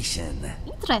information.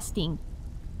 Interesting.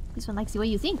 This one likes the way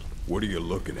you think. What are you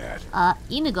looking at?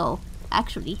 Inigo,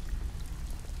 actually.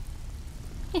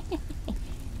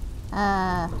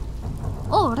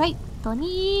 Oh, right,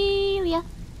 Tonilia.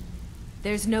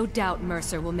 There's no doubt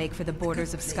Mercer will make for the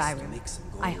borders of Skyrim.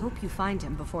 I hope you find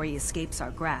him before he escapes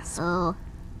our grasp. Oh,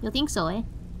 you think so, eh?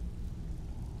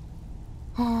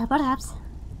 Perhaps.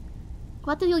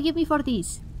 What do you give me for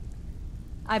these?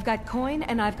 I've got coin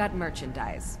and I've got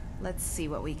merchandise. Let's see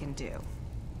what we can do.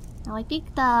 Now I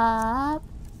picked up...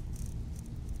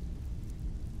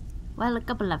 well, a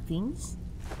couple of things.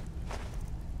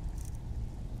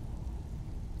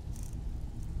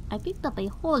 I picked up a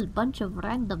whole bunch of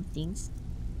random things.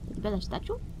 The Bella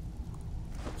statue,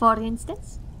 for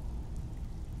instance.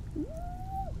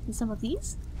 And some of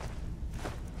these.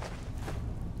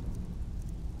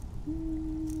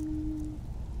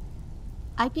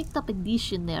 I picked up a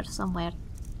dish in there somewhere.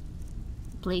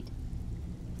 Plate.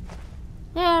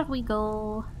 There we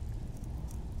go.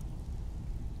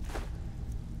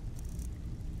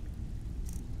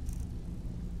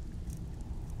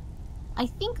 I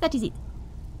think that is it.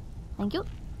 Thank you.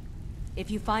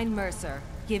 If you find Mercer,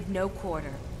 give no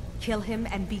quarter. Kill him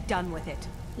and be done with it.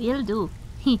 Will do.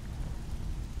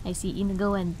 I see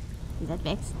Inigo and... Is that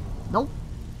Vex? Nope.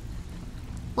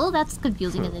 Well, that's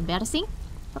confusing and embarrassing.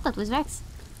 But that was Vex.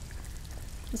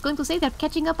 I was going to say they're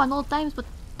catching up on old times, but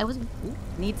I was...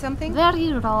 Need something?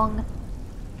 Very wrong.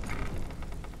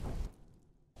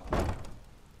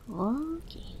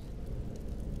 Okay.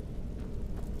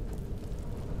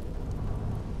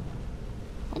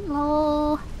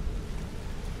 Hello.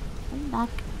 I'm back.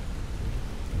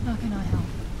 How can I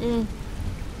help?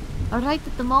 Alright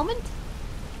at the moment?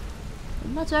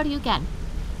 I'm not sure you can.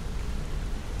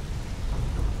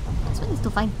 This one is to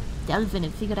find Delvin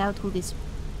and figure out who this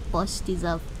bust is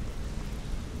of.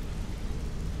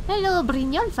 Hello,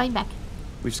 Brignolle, fine back.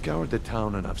 We've scoured the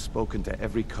town and I've spoken to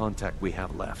every contact we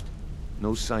have left.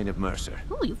 No sign of Mercer.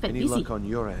 Oh, you've been Any busy. luck on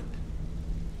your end?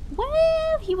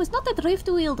 Well, he was not at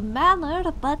Riftweald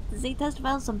Manor, but Zaytest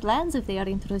found some plans if they are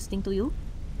interesting to you.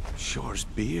 Shore's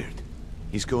beard.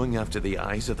 He's going after the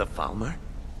eyes of the Thalmor?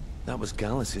 That was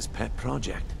Gallus's pet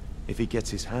project. If he gets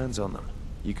his hands on them,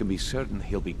 you can be certain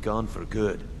he'll be gone for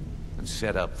good and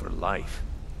set up for life.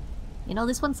 You know,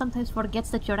 this one sometimes forgets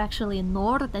that you're actually a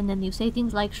Nord, and then you say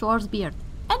things like Shore's beard.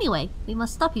 Anyway, we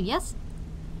must stop you, yes?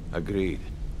 Agreed.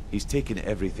 He's taken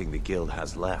everything the guild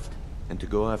has left, and to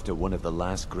go after one of the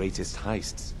last greatest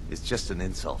heists is just an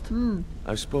insult.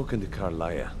 I've spoken to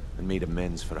Carlia and made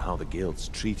amends for how the guilds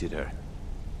treated her.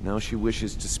 Now she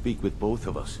wishes to speak with both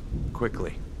of us.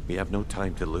 Quickly. We have no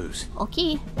time to lose.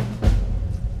 Okay.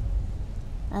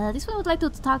 This one would like to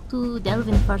talk to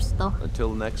Delvin first, though.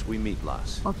 Until next we meet,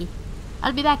 lass. Okay.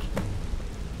 I'll be back.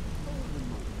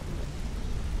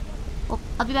 Oh,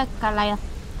 I'll be back, Carlia.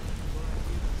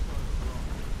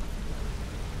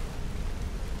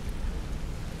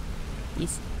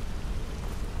 Yes.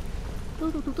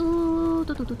 Oh.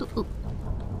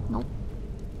 No.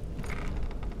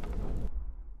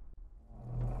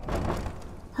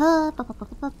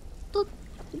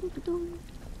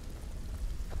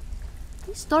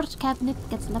 This storage cabinet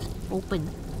gets left open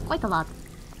quite a lot.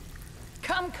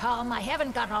 Come, I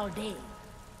haven't got all day.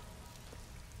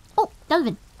 Oh,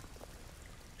 Delvin.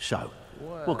 So,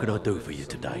 what can I do for you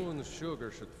today?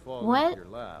 Well,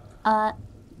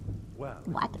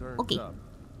 what? Okay.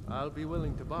 I'll be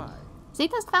willing to buy.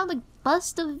 Zaytest found a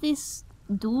bust of this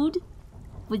dude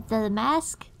with the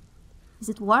mask. Is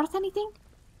it worth anything?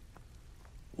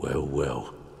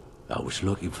 Well, I was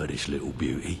looking for this little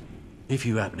beauty. If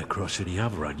you happen across any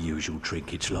other unusual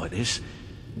trinkets like this,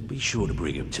 be sure to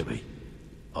bring them to me.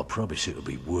 I promise it'll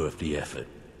be worth the effort.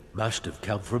 Must have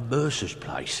come from Mercer's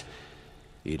place.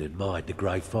 He'd admired the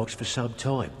grey fox for some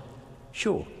time.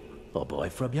 Sure, I'll buy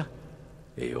it from you.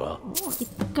 Here you are. Oh,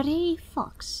 the grey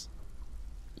fox.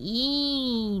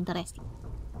 Interesting.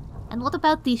 And what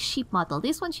about the sheep model?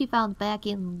 This one she found back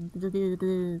in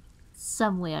the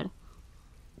somewhere.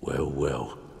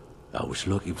 Well, I was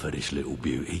looking for this little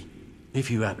beauty. If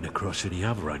you happen across any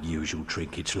other unusual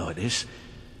trinkets like this,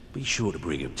 be sure to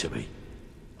bring them to me.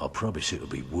 I promise it'll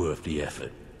be worth the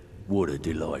effort. What a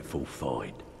delightful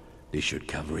find. This should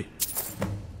cover it.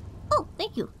 Oh,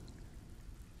 thank you.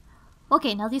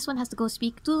 Okay, now this one has to go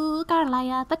speak to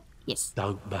Carlia, but yes.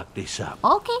 Don't muck this up.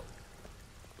 Okay.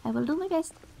 I will do my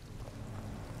best.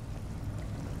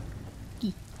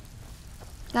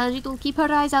 Khajiit will keep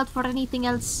her eyes out for anything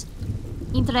else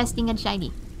interesting and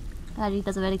shiny. Khajiit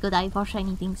has a very good eye for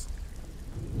shiny things.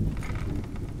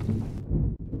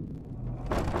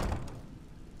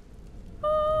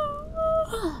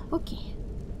 Okay.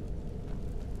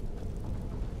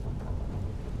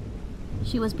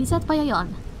 She was beset by a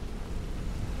yawn.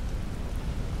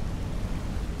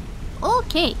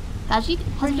 Okay, Khajiit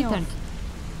has returned.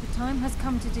 The time has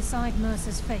come to decide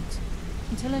Mercer's fate.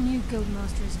 Until a new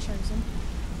guildmaster is chosen,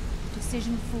 the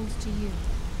decision falls to you.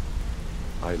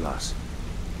 Aye, lass.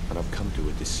 And I've come to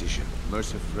a decision.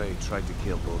 Mercer Frey tried to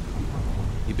kill both of you.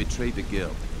 He betrayed the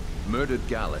guild, murdered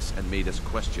Gallus, and made us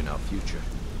question our future.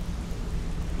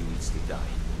 He needs to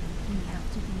die. We have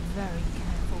to be very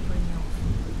careful,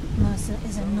 Brynjolf. Mercer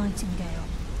is a nightingale,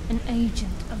 an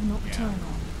agent of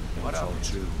Nocturnal. It's all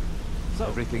true.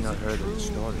 Everything I heard in the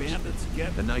stories.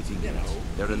 The Nightingales,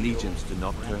 their allegiance to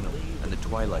Nocturnal, and the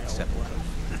Twilight Sepulchre.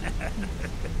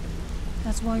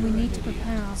 That's why we need to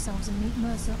prepare ourselves and meet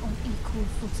Mercer on equal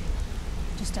footing,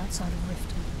 just outside of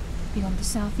Riften. Beyond the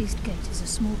southeast gate is a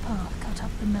small path cut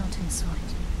up the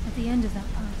mountainside. At the end of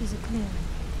that path is a clearing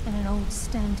and an old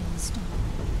standing stone.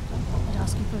 I'd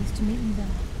ask you both to meet me there.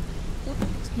 Oh,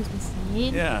 excuse me,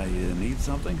 Sid. Yeah, you need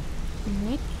something?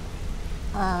 Nick?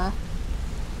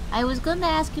 I was gonna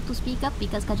ask you to speak up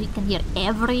because khajiit can hear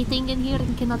everything in here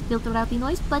and cannot filter out the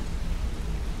noise, but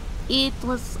it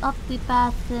was up the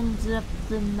path and up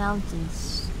the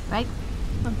mountains, right?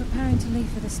 I'm preparing to leave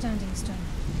for the Standing Stone.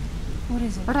 What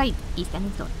is it? Right, the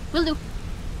Standing Stone. Will do.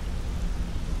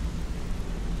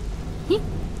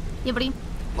 Ibrim.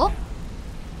 Oh!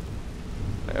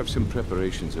 I have some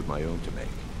preparations of my own to make.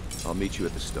 I'll meet you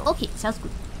at the stone. Okay, sounds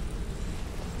good.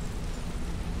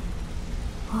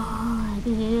 Oh,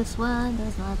 this one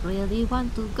does not really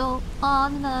want to go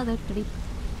on another trip.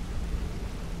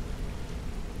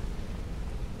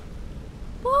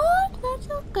 But that's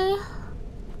okay.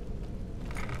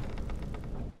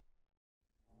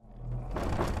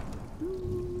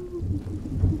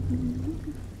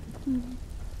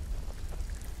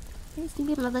 It's the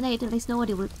middle of the night, at least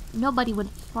nobody would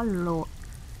follow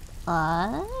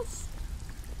us.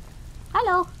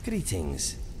 Hello.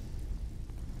 Greetings.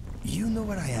 You know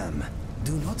where I am.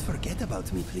 Do not forget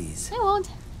about me, please. I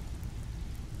won't.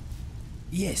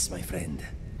 Yes, my friend.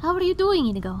 How are you doing,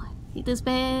 Inigo? It has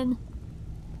been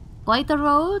quite a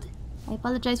road. I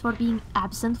apologize for being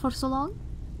absent for so long.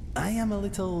 I am a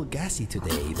little gassy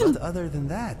today, but other than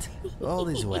that, all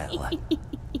is well.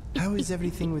 How is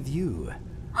everything with you?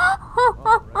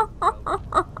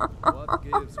 What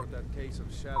gives with that case of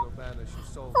shadow banish you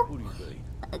sold me?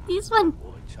 This one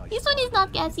is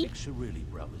not gassy. Cyrodiil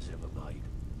brothers ever made.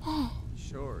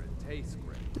 Sure, it tastes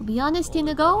great. To be honest,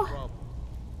 Inigo,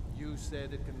 You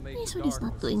said it can make this one is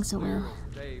not doing so well.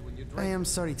 I am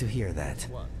sorry to hear that.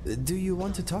 Do you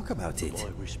want to talk about it?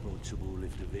 Am I responsible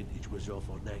if the vintage was off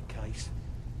on that case?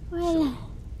 Well, So,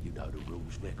 you know the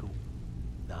rules, Mickle.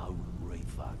 No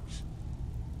refunds.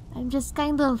 I'm just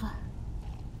kind of,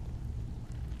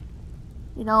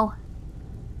 you know,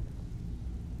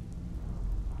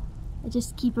 I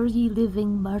just keep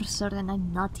reliving Mercer and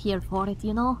I'm not here for it,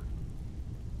 you know?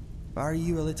 Are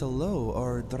you a little low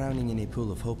or drowning in a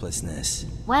pool of hopelessness?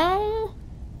 Well,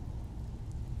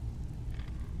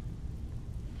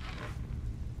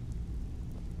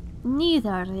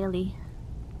 neither really.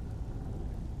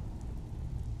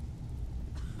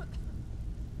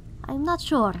 I'm not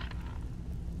sure.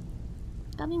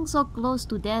 Coming so close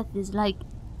to death is like,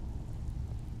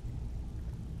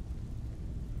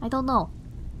 I don't know.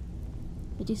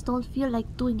 I just don't feel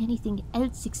like doing anything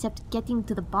else except getting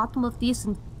to the bottom of this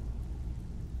and,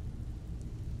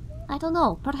 I don't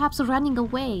know, perhaps running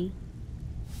away.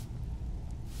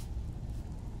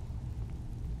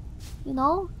 You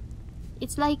know?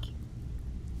 It's like...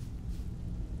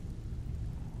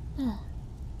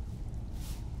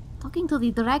 Talking to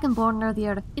the Dragonborn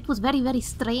earlier, it was very, very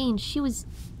strange. She was...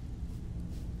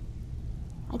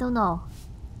 I don't know.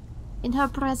 In her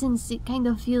presence, it kind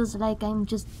of feels like I'm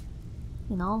just,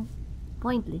 you know,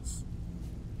 pointless.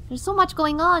 There's so much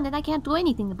going on and I can't do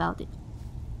anything about it.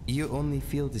 You only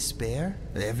feel despair?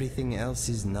 Everything else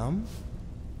is numb?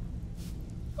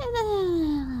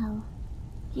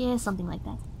 Yeah, something like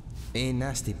that. A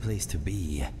nasty place to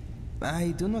be.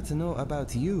 I do not know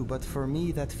about you, but for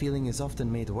me that feeling is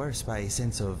often made worse by a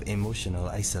sense of emotional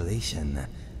isolation.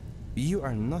 You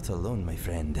are not alone, my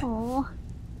friend. Oh.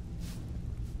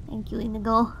 Thank you,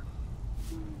 Inigo.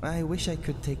 I wish I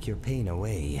could take your pain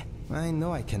away. I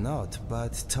know I cannot,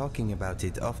 but talking about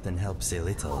it often helps a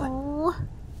little. Oh.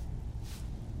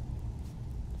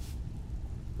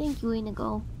 Thank you,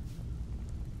 Inigo.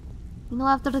 You know,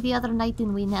 after the other night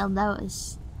in Winell, that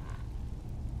was...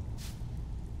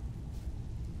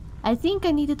 I think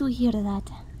I needed to hear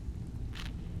that.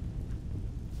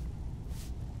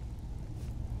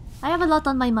 I have a lot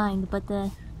on my mind, but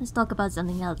let's talk about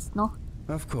something else, no?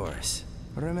 Of course.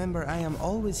 Remember, I am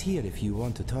always here if you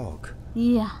want to talk.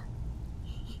 Yeah.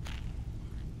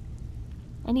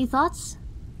 Any thoughts?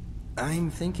 I'm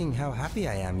thinking how happy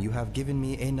I am you have given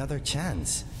me another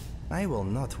chance. I will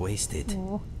not waste it.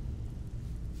 Oh.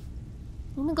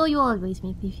 Inigo, you always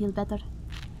make me feel better.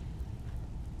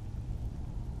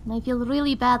 And I feel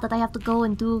really bad that I have to go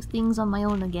and do things on my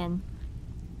own again.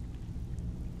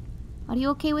 Are you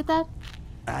okay with that?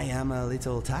 I am a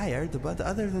little tired, but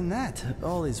other than that,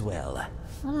 all is well.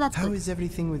 Well, that's How good. is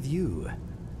everything with you?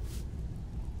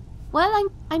 Well,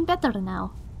 I'm better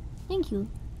now. Thank you.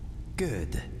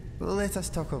 Good. Let us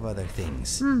talk of other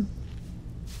things.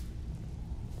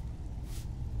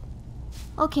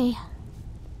 Okay.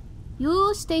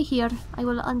 You stay here. I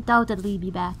will undoubtedly be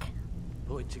back.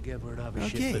 Put together another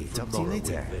Okay, shipment talk from to you Morrowind,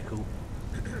 later. Mickle.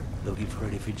 Looking for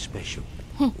anything special?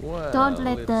 Don't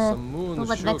let Moon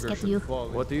Vex sugar get should you. fall.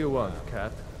 What do you want,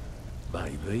 cat?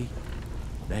 Maybe.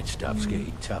 That stuff's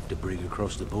getting tough to bring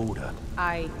across the border.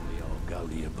 I... The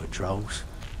Argonian patrols.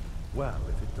 Well,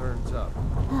 if it turns up,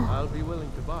 I'll be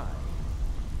willing to buy.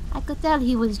 I could tell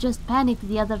he was just panicked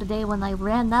the other day when I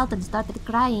ran out and started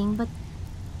crying, but...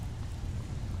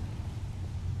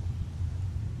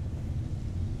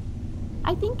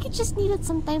 I think he just needed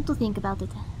some time to think about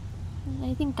it.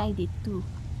 I think I did too.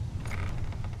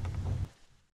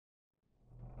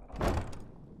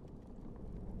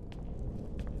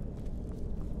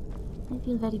 I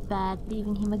feel very bad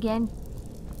leaving him again.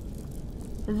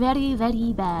 Very,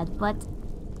 very bad, but...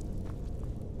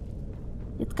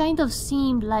 It kind of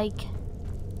seemed like...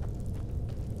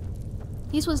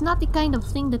 This was not the kind of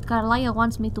thing that Carlia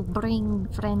wants me to bring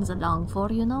friends along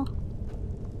for, you know?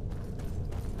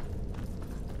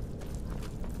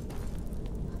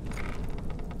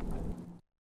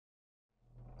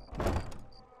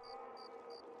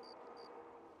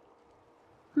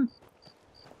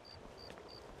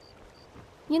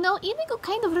 You know, Inigo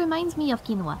kind of reminds me of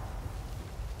Kinua.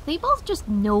 They both just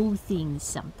know things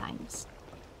sometimes.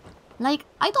 Like,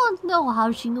 I don't know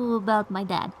how she knew about my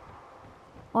dad.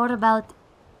 Or about,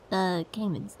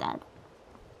 Cayman's dad.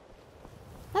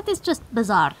 That is just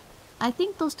bizarre. I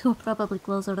think those two are probably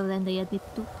closer than they admit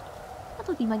to. That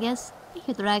would be my guess. I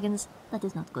hear dragons. That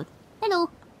is not good. Hello!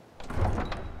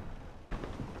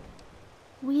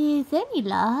 With any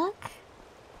luck...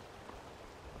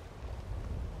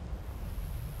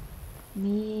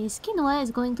 Miss Kinua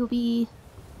is going to be...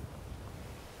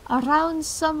 around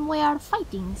somewhere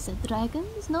fighting said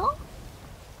dragons, no?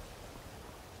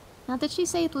 Now, did she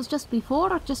say it was just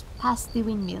before or just past the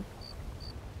windmill?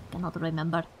 Cannot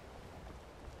remember.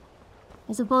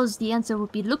 I suppose the answer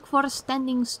would be look for a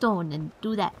standing stone and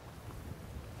do that.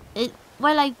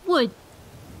 Well, I would.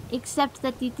 Except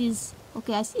that it is...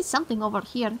 Okay, I see something over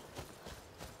here.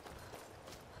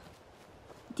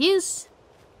 It is...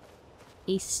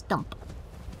 a stump.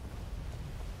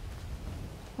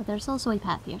 But there's also a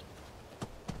path here.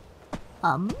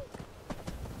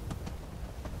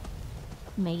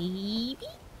 Maybe?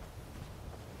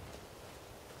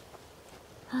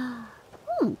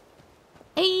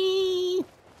 Hey!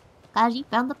 Kaji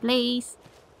found the place.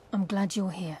 I'm glad you're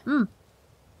here.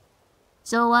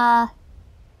 So,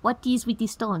 what is with the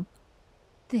stone?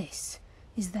 This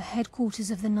is the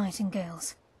headquarters of the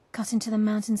Nightingales, cut into the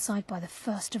mountainside by the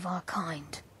first of our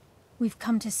kind. We've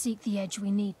come to seek the edge we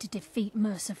need to defeat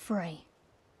Mercer Frey.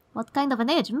 What kind of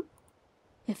an edge,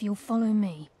 If you'll follow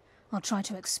me, I'll try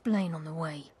to explain on the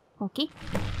way. Okay.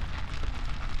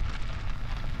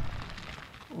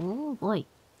 Oh boy.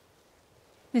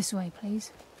 This way,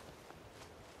 please.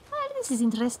 Well, this is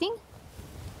interesting.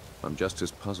 I'm just as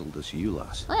puzzled as you,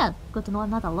 lass. Well, good to know I'm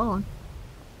not alone.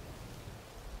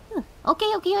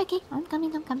 Okay. I'm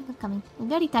coming. I'm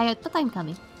very tired, but I'm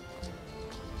coming.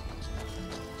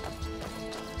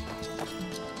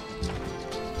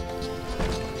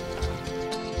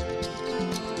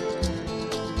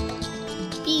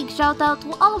 Big shout out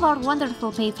to all of our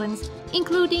wonderful patrons,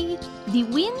 including The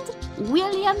Wind,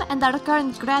 William, and our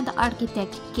current Grand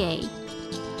Architect, Kay.